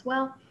those as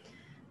well.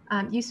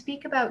 You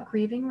speak about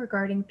grieving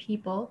regarding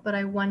people, but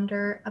I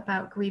wonder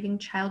about grieving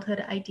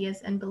childhood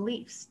ideas and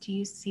beliefs. Do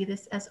you see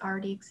this as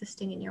already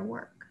existing in your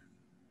work?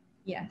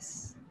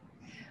 Yes.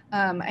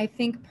 I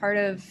think part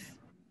of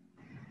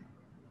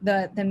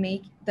the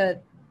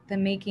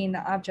making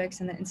the objects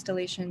and the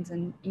installations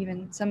and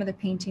even some of the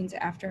paintings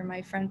after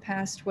my friend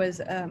passed was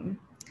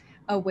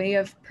a way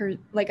of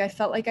I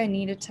felt like I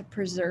needed to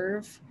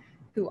preserve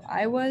who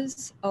I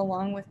was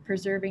along with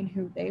preserving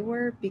who they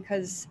were,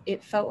 because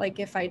it felt like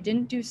if I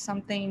didn't do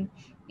something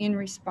in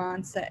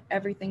response that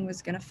everything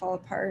was going to fall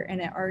apart, and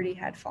it already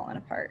had fallen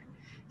apart.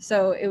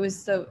 So it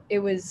was a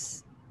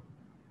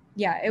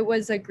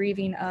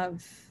grieving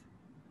of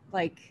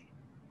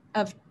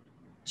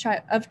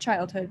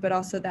childhood, but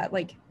also that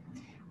like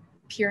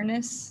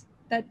pureness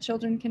that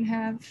children can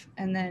have.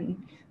 And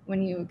then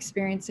when you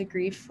experience a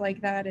grief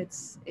like that, it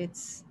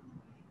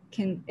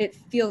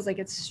feels like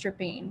it's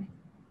stripping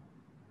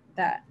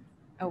that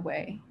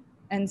away.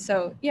 And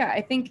so, yeah,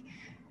 I think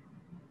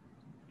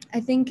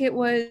it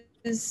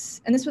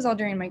was, and this was all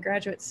during my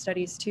graduate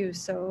studies too.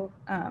 So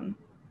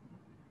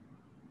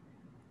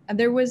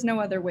there was no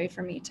other way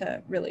for me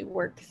to really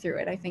work through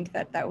it. I think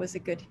that was a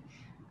good,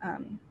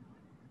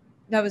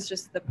 that was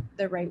just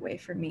the right way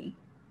for me.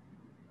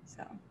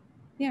 So,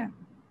 yeah.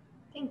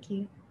 Thank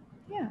you.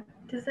 Yeah.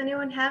 Does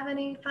anyone have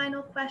any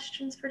final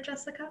questions for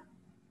Jessica?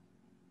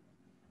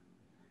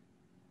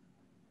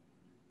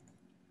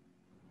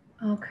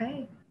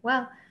 Okay,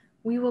 well,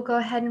 we will go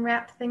ahead and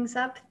wrap things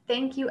up.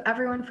 Thank you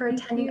everyone for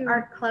attending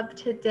Art Club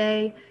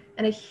today,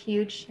 and a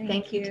huge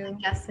thank you to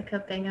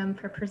Jessica Bingham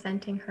for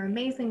presenting her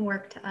amazing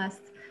work to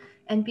us.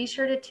 And be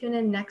sure to tune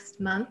in next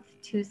month,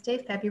 Tuesday,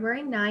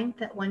 February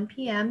 9th at 1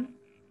 p.m.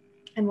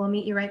 And we'll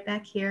meet you right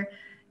back here.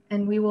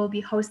 And we will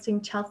be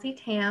hosting Chelsea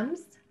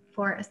Tams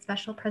for a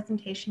special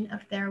presentation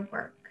of their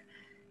work.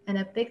 And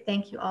a big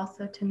thank you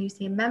also to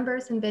museum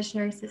members and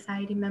Visionary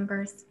Society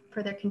members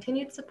for their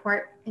continued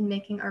support in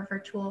making our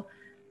virtual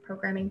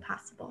programming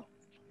possible.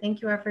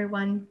 Thank you,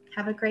 everyone.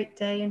 Have a great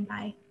day, and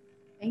bye.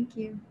 Thank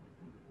you.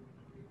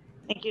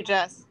 Thank you,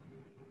 Jess.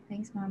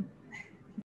 Thanks, Mom.